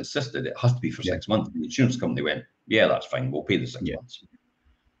actually insisted it has to be for 6 months. And the insurance company went, yeah, that's fine, we'll pay the 6 months.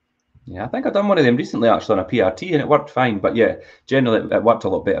 Yeah, I think I've done one of them recently, actually, on a PRT, and it worked fine. But yeah, generally it worked a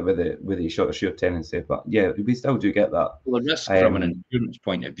lot better with the short assured tenancy. But yeah, we still do get that. Well, the risk from an insurance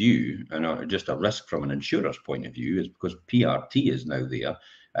point of view, and just a risk from an insurer's point of view, is because PRT is now there.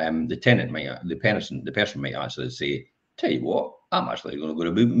 The tenant the person might actually say, tell you what, I'm actually going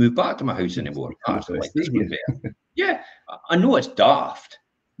to move back to my house anymore. I actually like this one better. Yeah, I know it's daft,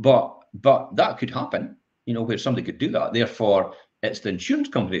 but that could happen, you know, where somebody could do that. Therefore, it's the insurance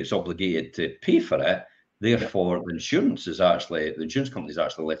company that's obligated to pay for it. Therefore, the insurance company's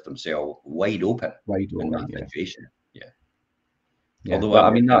actually left themselves wide open in that situation.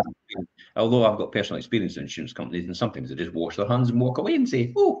 Although I've got personal experience in insurance companies, and sometimes they just wash their hands and walk away and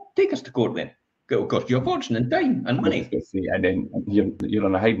say, "Oh, take us to court then. It'll cost you a fortune in time and money." And then you're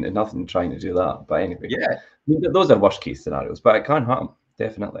on a hiding to nothing trying to do that. But anyway, those are worst case scenarios, but it can happen.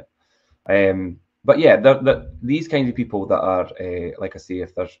 definitely. But yeah, these kinds of people that are, like I say,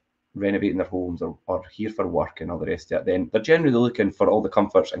 if they're renovating their homes or here for work and all the rest of it, then they're generally looking for all the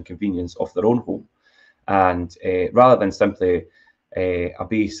comforts and convenience of their own home. And rather than simply a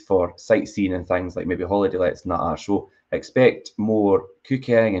base for sightseeing and things like maybe holiday lets and that, so expect more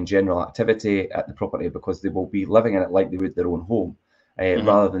cooking and general activity at the property because they will be living in it like they would their own home,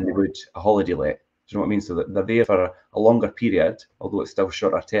 rather than they would a holiday let. Do you know what I mean? So that they're there for a longer period, although it's still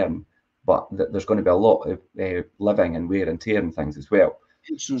shorter term, but there's going to be a lot of living and wear and tear and things as well.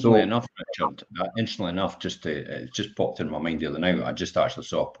 Instantly enough, Richard, it just popped in my mind the other night. I just actually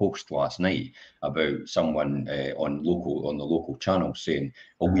saw a post last night about someone on the local channel saying,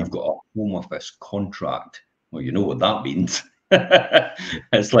 "Oh, we've got a home office contract." Well, you know what that means.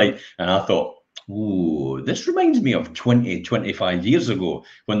 It's like, and I thought, oh, this reminds me of 20, 25 years ago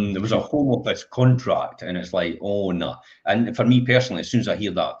when there was a home office contract, and it's like, oh no. And for me personally, as soon as I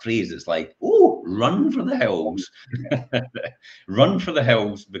hear that phrase, it's like, oh, run for the hills. Run for the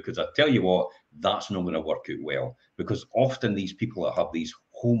hills, because I tell you what, that's not going to work out well, because often these people that have these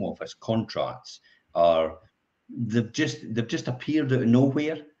home office contracts they've just appeared out of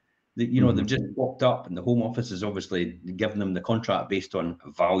nowhere. They've just popped up, and the Home Office has obviously given them the contract based on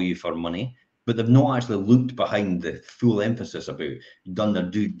value for money, but they've not actually looked behind the full emphasis about, done their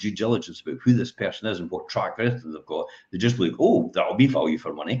due diligence about who this person is and what track record they've got. They just look, oh, that'll be value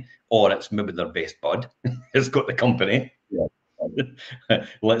for money, or it's maybe their best bud. It's got the company. Yeah.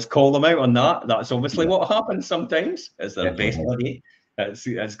 Let's call them out on that. That's obviously what happens sometimes. It's their best buddy.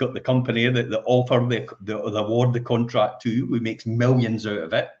 It's got the company that offer the award the contract to, who makes millions out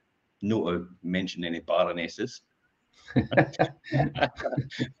of it. Not to mention any baronesses. They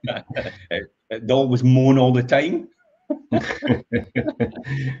always moan all the time.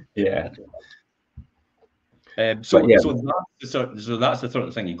 Yeah. So that's the sort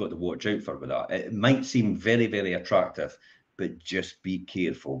of thing you've got to watch out for with that. It might seem very, very attractive, but just be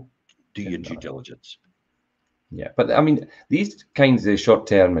careful. Do your due diligence. Yeah, but I mean, these kinds of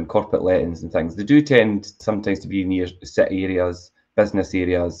short-term and corporate lettings and things, they do tend sometimes to be near city areas, business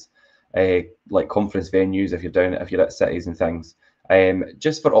areas, like conference venues if you're at cities and things,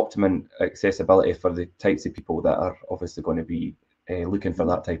 just for optimum accessibility for the types of people that are obviously going to be looking for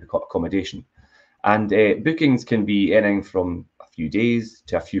that type of accommodation. And bookings can be anything from a few days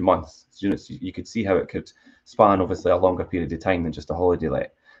to a few months. So, you could see how it could span obviously a longer period of time than just a holiday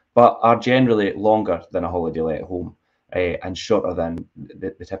let, but are generally longer than a holiday let home, and shorter than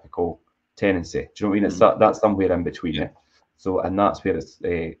the typical tenancy. Do you know what I mean? It's that's somewhere in between it. So, and that's where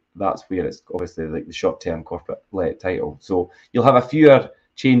it's obviously like the short-term corporate let title. So you'll have a fewer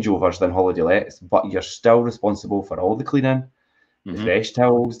changeovers than holiday lets, but you're still responsible for all the cleaning, the fresh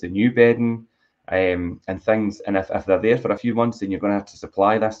towels, the new bedding, and things. And if they're there for a few months, then you're going to have to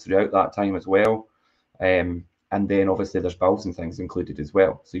supply this throughout that time as well. And then obviously there's bills and things included as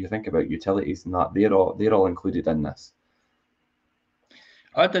well. So you think about utilities and that, they're all included in this.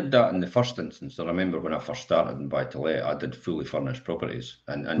 I did that in the first instance. I remember when I first started in buy-to-let, I did fully furnished properties,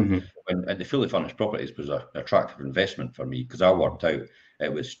 and the fully furnished properties was an attractive investment for me, because I worked out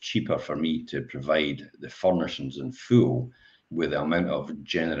it was cheaper for me to provide the furnishings in full with the amount of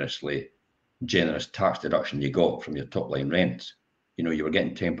generous tax deduction you got from your top line rents. You were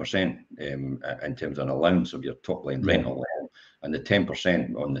getting 10% in terms of an allowance of your top line rental level, and the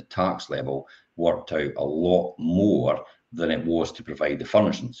 10% on the tax level worked out a lot more than it was to provide the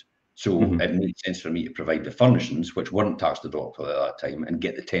furnishings. So it made sense for me to provide the furnishings, which weren't tax deductible at that time, and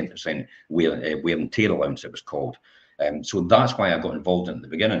get the 10% wear and tear allowance, it was called. So that's why I got involved in the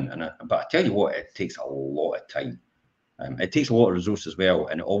beginning. But I tell you what, it takes a lot of time. It takes a lot of resources as well,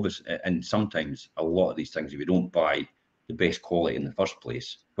 and sometimes a lot of these things, if you don't buy the best quality in the first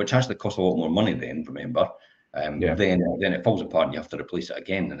place, which actually costs a lot more money then, remember, then it falls apart and you have to replace it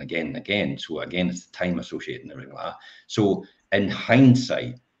again and again and again. So again, it's the time associated and everything like that. So in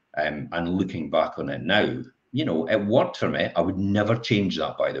hindsight, and looking back on it now, it worked for me. I would never change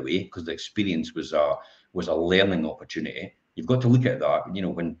that, by the way, because the experience was a learning opportunity. You've got to look at that,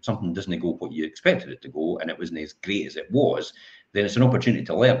 when something doesn't go what you expected it to go, and it wasn't as great as it was, then it's an opportunity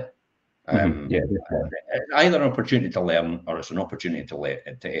to learn. Either an opportunity to learn, or it's an opportunity to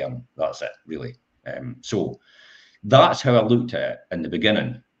earn. That's it, really. So that's how I looked at it in the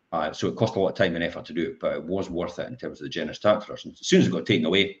beginning. So it cost a lot of time and effort to do it, but it was worth it in terms of the generous tax reductions. As soon as it got taken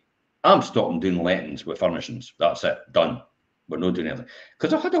away, I'm stopping doing lettings with furnishings. That's it, done. We're not doing anything,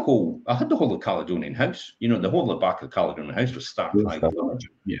 because I had the whole of Caledonian House. The whole of the back of the Caledonian House was stacked high with furniture.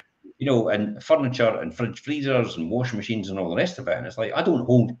 And furniture and fridge freezers and washing machines and all the rest of it. And it's like, I don't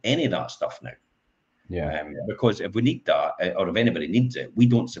hold any of that stuff now. Because if we need that, or if anybody needs it, we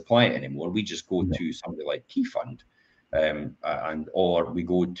don't supply it anymore. We just go to somebody like Key Fund, or we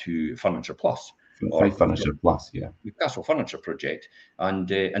go to Furniture Plus, or Fife Furniture Plus, Castle Furniture Project, and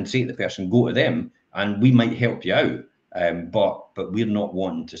say to the person, go to them, and we might help you out. But we're not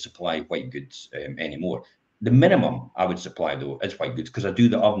wanting to supply white goods anymore. The minimum I would supply though is white goods, because I do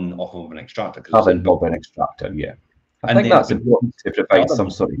the oven off of an extractor. Oven off an extractor, I think that's important to provide some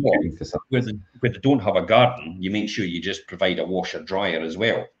sort of cooking facility. Where they don't have a garden, you make sure you just provide a washer dryer as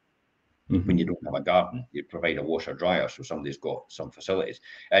well. When you don't have a garden, you provide a washer dryer, so somebody's got some facilities.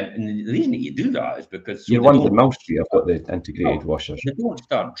 And the reason that you do that is because you're one of the Mill Street. I've got the integrated washers. They don't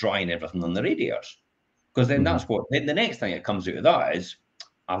start drying everything on the radiators, because then that's what. Then the next thing that comes out of that is,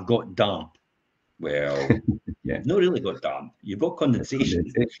 I've got damp. Well, you've not really got damp. You've got condensation.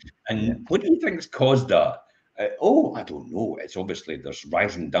 And what do you think's caused that? I don't know. It's obviously there's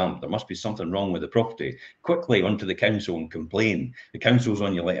rising damp. There must be something wrong with the property. Quickly onto the council and complain. The council's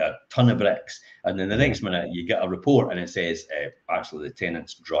on you like a ton of bricks. And then the next minute you get a report and it says, actually the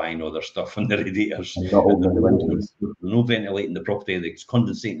tenant's drying all their stuff on the radiators. Not opening the windows. No ventilating the property. It's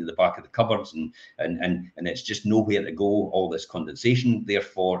condensating to the back of the cupboards, and it's just nowhere to go. All this condensation.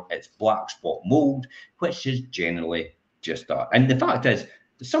 Therefore, it's black spot mold, which is generally just that. And the fact is,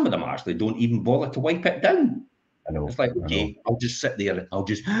 some of them actually don't even bother to wipe it down. I know. It's like, okay, I'll just sit there. I'll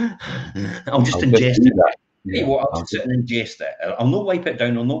just ingest it. Hey, what? I'll just sit and ingest it. I'll not wipe it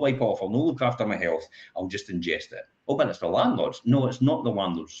down. I'll not wipe off. I'll not look after my health. I'll just ingest it. Oh, but it's the landlord's. No, it's not the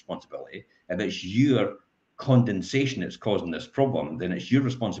landlord's responsibility. If it's your condensation that's causing this problem, then it's your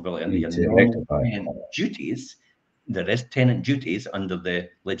responsibility under your tenant duties. There is tenant duties under the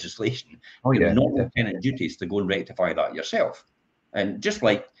legislation. Not tenant duties to go and rectify that yourself. And just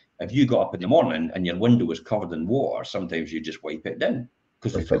like if you got up in the morning and your window was covered in water, sometimes you just wipe it down.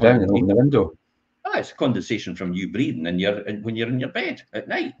 Wipe it down and open the window. It's condensation from you breathing when you're in your bed at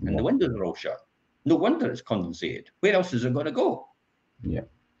night and the windows are all shut. No wonder it's condensated. Where else is it going to go?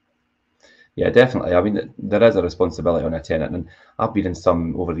 Yeah, definitely. I mean, there is a responsibility on a tenant, and I've been in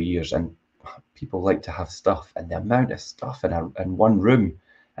some over the years, and people like to have stuff, and the amount of stuff in one room,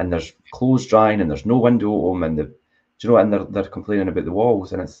 and there's clothes drying, and there's no window open, and and they're complaining about the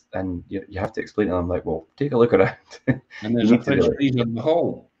walls, and you have to explain to them, like, well, take a look around. And there's a fridge freezer in the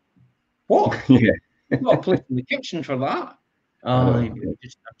hall. What? Not a place in the kitchen for that. I've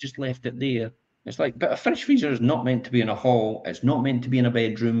just left it there. It's like, but a fridge freezer is not meant to be in a hall. It's not meant to be in a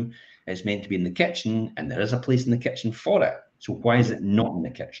bedroom. It's meant to be in the kitchen, and there is a place in the kitchen for it. So why is it not in the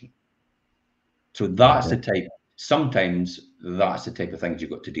kitchen? So that's the type. Sometimes that's the type of things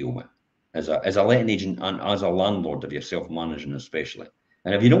you've got to deal with as a letting agent and as a landlord if you're self-managing, especially.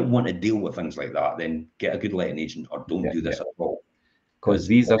 And if you don't want to deal with things like that, then get a good letting agent or don't do this at all. Because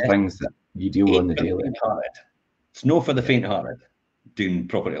these are things that you deal with on the daily. It's no for the faint-hearted doing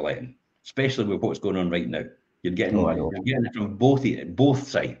property letting, especially with what's going on right now. You're getting it from both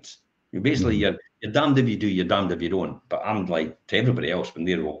sides. You're basically you're damned if you do, you're damned if you don't. But I'm like to everybody else when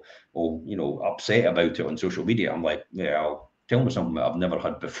they're all upset about it on social media. I'm like, tell me something that I've never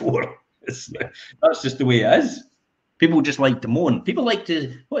had before. That's just the way it is. People just like to moan. People like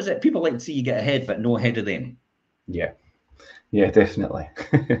to People like to see you get ahead, but no ahead of them. Yeah, definitely.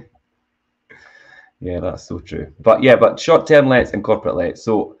 Yeah, that's so true. But short-term lets and corporate lets.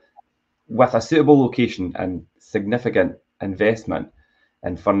 So with a suitable location and significant investment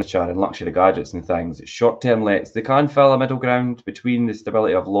in furniture and luxury gadgets and things, short-term lets, they can fill a middle ground between the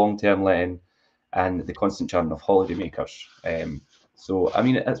stability of long-term letting and the constant churn of holiday makers. So, I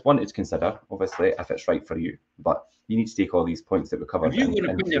mean, it's one to consider, obviously, if it's right for you. But you need to take all these points that we covered. If you were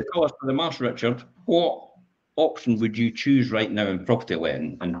to put your cost for the mass, Richard, what option would you choose right now in property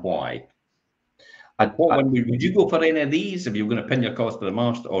letting, and why? Would you go for any of these if you were going to pin your cost to the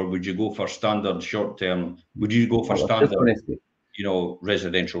mast, or would you go for standard short-term? Would you go for standard,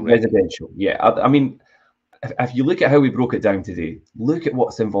 residential? Residential, yeah. I mean, if you look at how we broke it down today, look at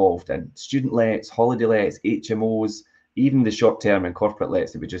what's involved in student lets, holiday lets, HMOs, even the short-term and corporate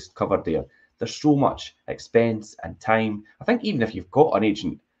lets that we just covered there. There's so much expense and time. I think even if you've got an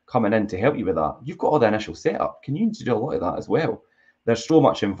agent coming in to help you with that, you've got all the initial setup. Can you need to do a lot of that as well? There's so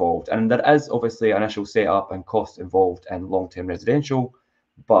much involved, and there is obviously initial setup and cost involved in long-term residential.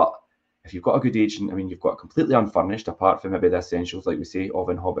 But if you've got a good agent, I mean, you've got completely unfurnished, apart from maybe the essentials, like we say,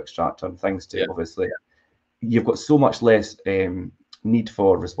 oven, hob, extractor, and things too. Obviously, you've got so much less need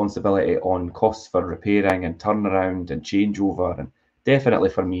for responsibility on costs for repairing and turnaround and changeover, and definitely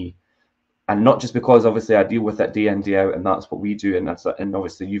for me. And not just because obviously I deal with it day in, day out, and that's what we do, and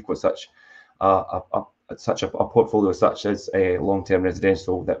obviously you've got such a portfolio such as a long-term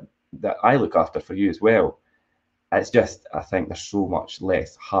residential that that I look after for you as well. It's just, I think there's so much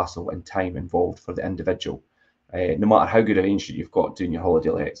less hassle and time involved for the individual. No matter how good an agent you've got doing your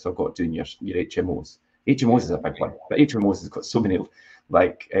holiday lets or got doing your HMOs. HMOs is a big one, but HMOs has got so many,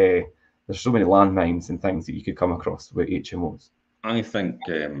 like, there's so many landmines and things that you could come across with HMOs. I think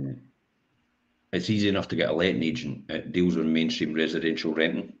it's easy enough to get a letting agent that deals with mainstream residential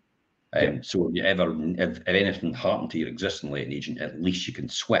renting. So if anything happened to your existing letting agent, at least you can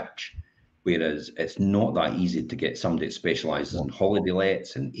switch. Whereas it's not that easy to get somebody that specialises in holiday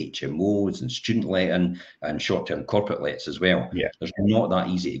lets and HMOs and student letting and short-term corporate lets as well. Yeah. It's not that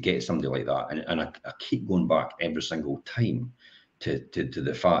easy to get somebody like that. And I keep going back every single time to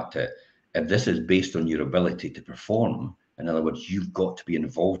the fact that if this is based on your ability to perform, in other words, you've got to be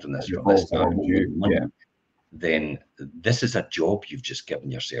involved in this for this money, then this is a job you've just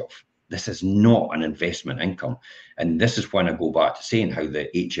given yourself. This is not an investment income. And this is when I go back to saying how the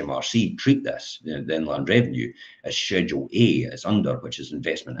HMRC treat this, the inland revenue, as Schedule A as under, which is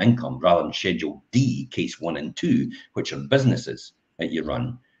investment income, rather than Schedule D, case 1 and 2, which are businesses that you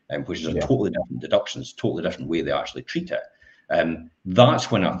run, which is a totally different deductions, totally different way they actually treat it.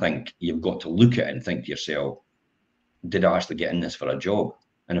 That's when I think you've got to look at it and think to yourself, did I actually get in this for a job?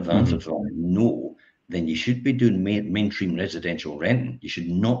 And if the answer is no, then you should be doing mainstream residential renting. You should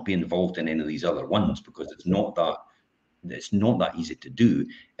not be involved in any of these other ones, because it's not that easy to do.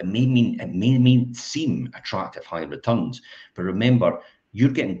 It may seem attractive high returns, but remember, you're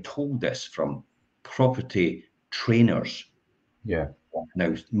getting told this from property trainers. Yeah.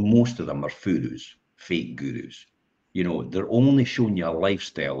 Now, most of them are gurus, fake gurus. You know, they're only showing you a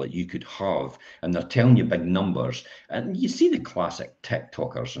lifestyle that you could have, and they're telling you big numbers. And you see the classic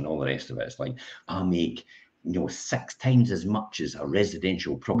TikTokers and all the rest of it. It's like, I make, 6 times as much as a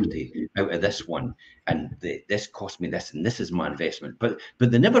residential property out of this one, and this cost me this, and this is my investment. But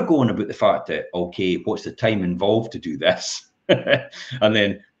they never go on about the fact that, okay, what's the time involved to do this? And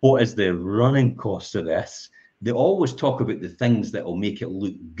then what is the running cost of this? They always talk about the things that will make it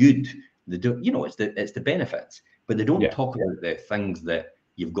look good. They do, it's the benefits. But they don't talk about the things that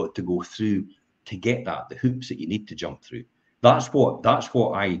you've got to go through to get that, the hoops that you need to jump through. That's what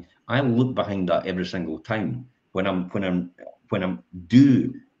I look behind that every single time when I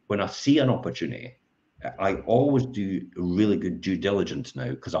see an opportunity. I always do really good due diligence now,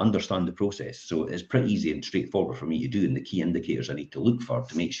 because I understand the process. So it's pretty easy and straightforward for me to do, and the key indicators I need to look for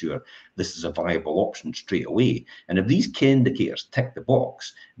to make sure this is a viable option straight away. And if these key indicators tick the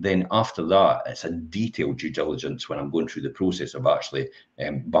box, then after that, it's a detailed due diligence when I'm going through the process of actually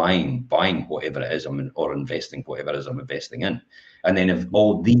buying whatever it is or investing whatever it is I'm investing in. And then if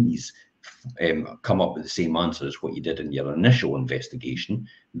all these come up with the same answer as what you did in your initial investigation,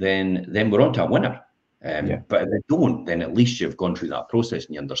 then we're on to a winner. But if they don't, then at least you've gone through that process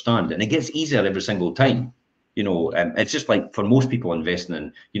and you understand, and it gets easier every single time. It's just like for most people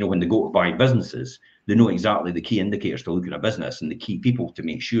investing in, when they go to buy businesses, they know exactly the key indicators to look at a business and the key people to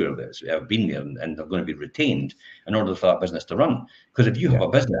make sure that have been there and they're going to be retained in order for that business to run. Because if you have a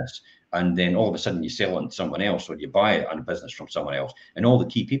business and then all of a sudden you sell it to someone else, or you buy it on a business from someone else, and all the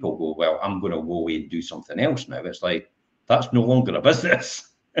key people go, well, I'm going to go away and do something else now. It's like, that's no longer a business.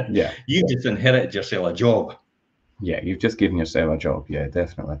 Yeah. You just inherited yourself a job. Yeah, you've just given yourself a job. Yeah,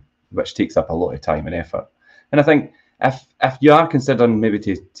 definitely, which takes up a lot of time and effort. And I think if you are considering maybe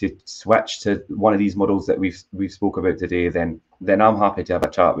to switch to one of these models that we've spoke about today, then I'm happy to have a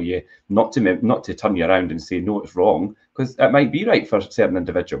chat with you, not to turn you around and say no, it's wrong, because it might be right for certain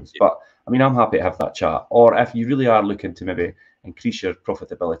individuals. But I mean, I'm happy to have that chat. Or if you really are looking to maybe increase your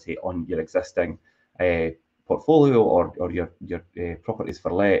profitability on your existing portfolio or your properties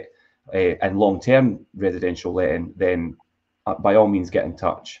for let and long-term residential letting, then by all means get in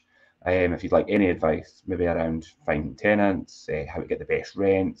touch. If you'd like any advice, maybe around finding tenants, how to get the best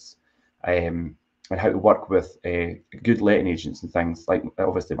rents, and how to work with good letting agents and things, like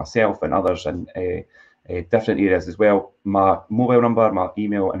obviously myself and others in different areas as well. My mobile number, my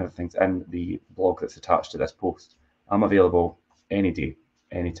email, and everything's in the blog that's attached to this post. I'm available any day,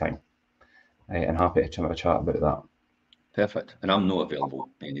 anytime. And happy to have a chat about that. Perfect. And I'm not available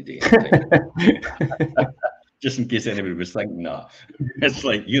any day. Just in case anybody was thinking that. It's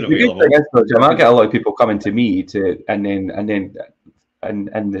like, you're available. Jim, I get a lot of people coming to me and then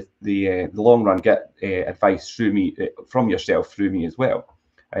the long run get advice through me, from yourself through me as well.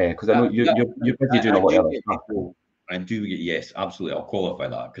 Because I know you're busy doing a lot of other stuff. I do get, yes, absolutely. I'll qualify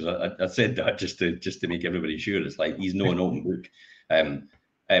that, because I said that just to make everybody sure. It's like, he's no an open book.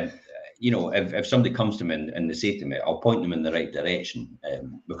 you know, if somebody comes to me and they say to me, I'll point them in the right direction,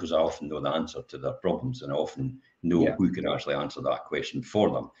 because I often know the answer to their problems, and I often know who can actually answer that question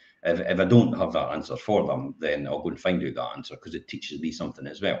for them. If I don't have that answer for them, then I'll go and find out that answer, because it teaches me something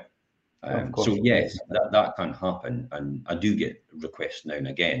as well. So yes, that can happen, and I do get requests now and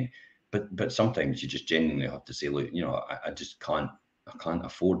again, but sometimes you just genuinely have to say, look, you know, I just can't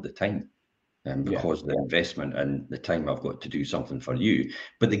afford the time. Because the investment and the time I've got to do something for you.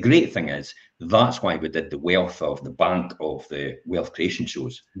 But the great thing is, that's why we did the wealth of the bank of the wealth creation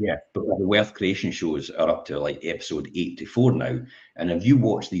shows. Yeah. Because the wealth creation shows are up to like episode 84 now. And if you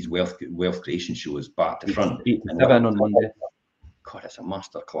watch these wealth creation shows back to front, 87 on Monday. God, it's a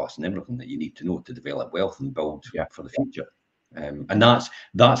masterclass in everything that you need to know to develop wealth and build for the future. And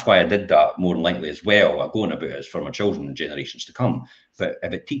that's why I did that more than likely as well. I'm going about it for my children and generations to come. But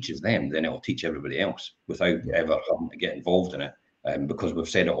if it teaches them, then it'll teach everybody else without ever having to get involved in it. Because we've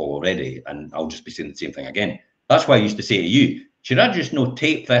said it all already, and I'll just be saying the same thing again. That's why I used to say to you, should I just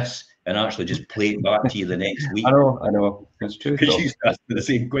tape this and actually just play it back to you the next week? I know. It's true. Because you used to ask me the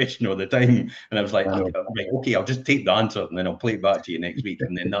same question all the time. And I was like, right, okay, I'll just tape the answer and then I'll play it back to you next week.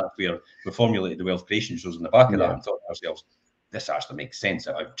 And then that's where we formulated the wealth creation shows in the back of that, and thought to ourselves, this actually makes sense.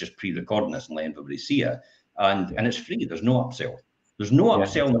 I've just pre-recording this and let everybody see it. And it's free. There's no upsell. There's no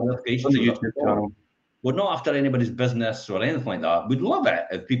upsell in the wealth creation shows. We're not after anybody's business or anything like that. We'd love it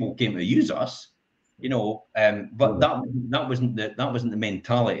if people came to use us, you know, but that wasn't the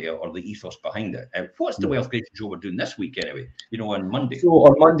mentality or the ethos behind it. What's the wealth creation show we're doing this week anyway? You know, on Monday. So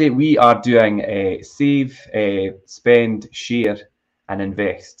on Monday we are doing save, spend, share, and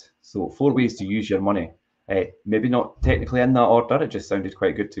invest. So 4 ways to use your money. Maybe not technically in that order. It just sounded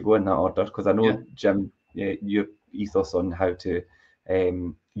quite good to go in that order, because I know, Jim, your ethos on how to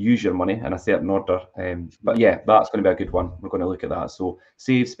use your money in a certain order. But yeah, that's going to be a good one. We're going to look at that. So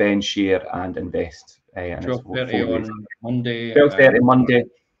save, spend, share, and invest. And 12:30 on Monday. 12:30 Monday.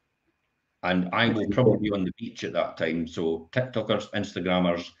 And I will probably be on the beach at that time. So TikTokers,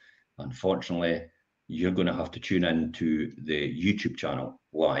 Instagrammers, unfortunately, you're going to have to tune in to the YouTube channel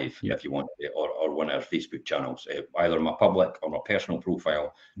live if you want to, or one of our Facebook channels, either my public or my personal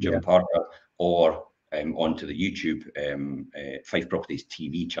profile, Jim Parker, or onto the YouTube Fife Properties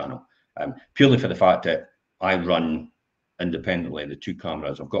TV channel. Purely for the fact that I run independently the 2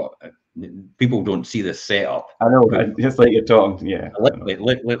 cameras. I've got people don't see this setup. I know, just like you're talking. Yeah,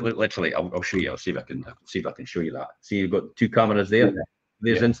 literally, I'll show you. I'll see if I can show you that. See, you've got 2 cameras there.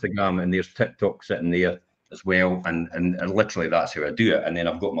 There's Instagram and there's TikTok sitting there as well, and literally that's how I do it. And then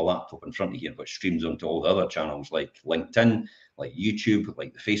I've got my laptop in front of here, which streams onto all the other channels like LinkedIn, like YouTube,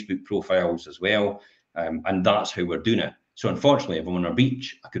 like the Facebook profiles as well. And that's how we're doing it. So unfortunately, if I'm on a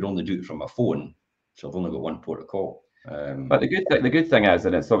beach, I could only do it from my phone. So I've only got one port of call. But the good thing is,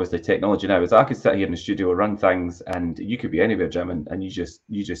 and it's obviously technology now, is I could sit here in the studio, run things, and you could be anywhere, Jim, and you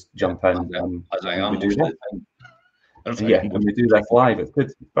just jump in. As I am most of the time. And we do this live. It's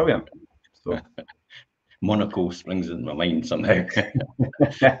good, brilliant. So. Monaco springs into my mind somehow.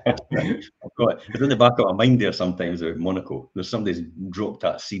 It's in the back of my mind there sometimes about Monaco. There's somebody's dropped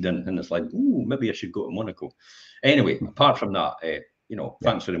that seed in, and it's like, ooh, maybe I should go to Monaco. Anyway, apart from that, you know,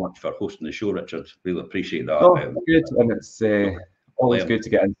 thanks very much for hosting the show, Richard. Really appreciate that. Oh, good, and it's always good to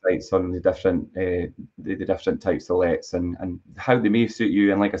get insights on the different types of lets and how they may suit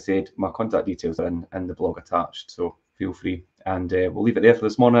you. And like I said, my contact details are in the blog attached, so feel free. And we'll leave it there for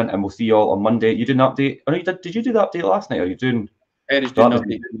this morning, and we'll see you all on Monday. You did an update. Oh, did you do the update last night? Or are you doing? He's doing an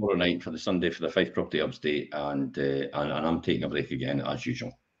update tomorrow night for the Sunday for the Fife Property Update, and I'm taking a break again as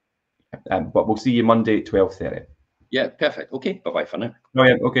usual. But we'll see you Monday at 12:30. Yeah, perfect. Okay, bye-bye for now. Oh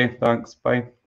yeah, okay, thanks. Bye.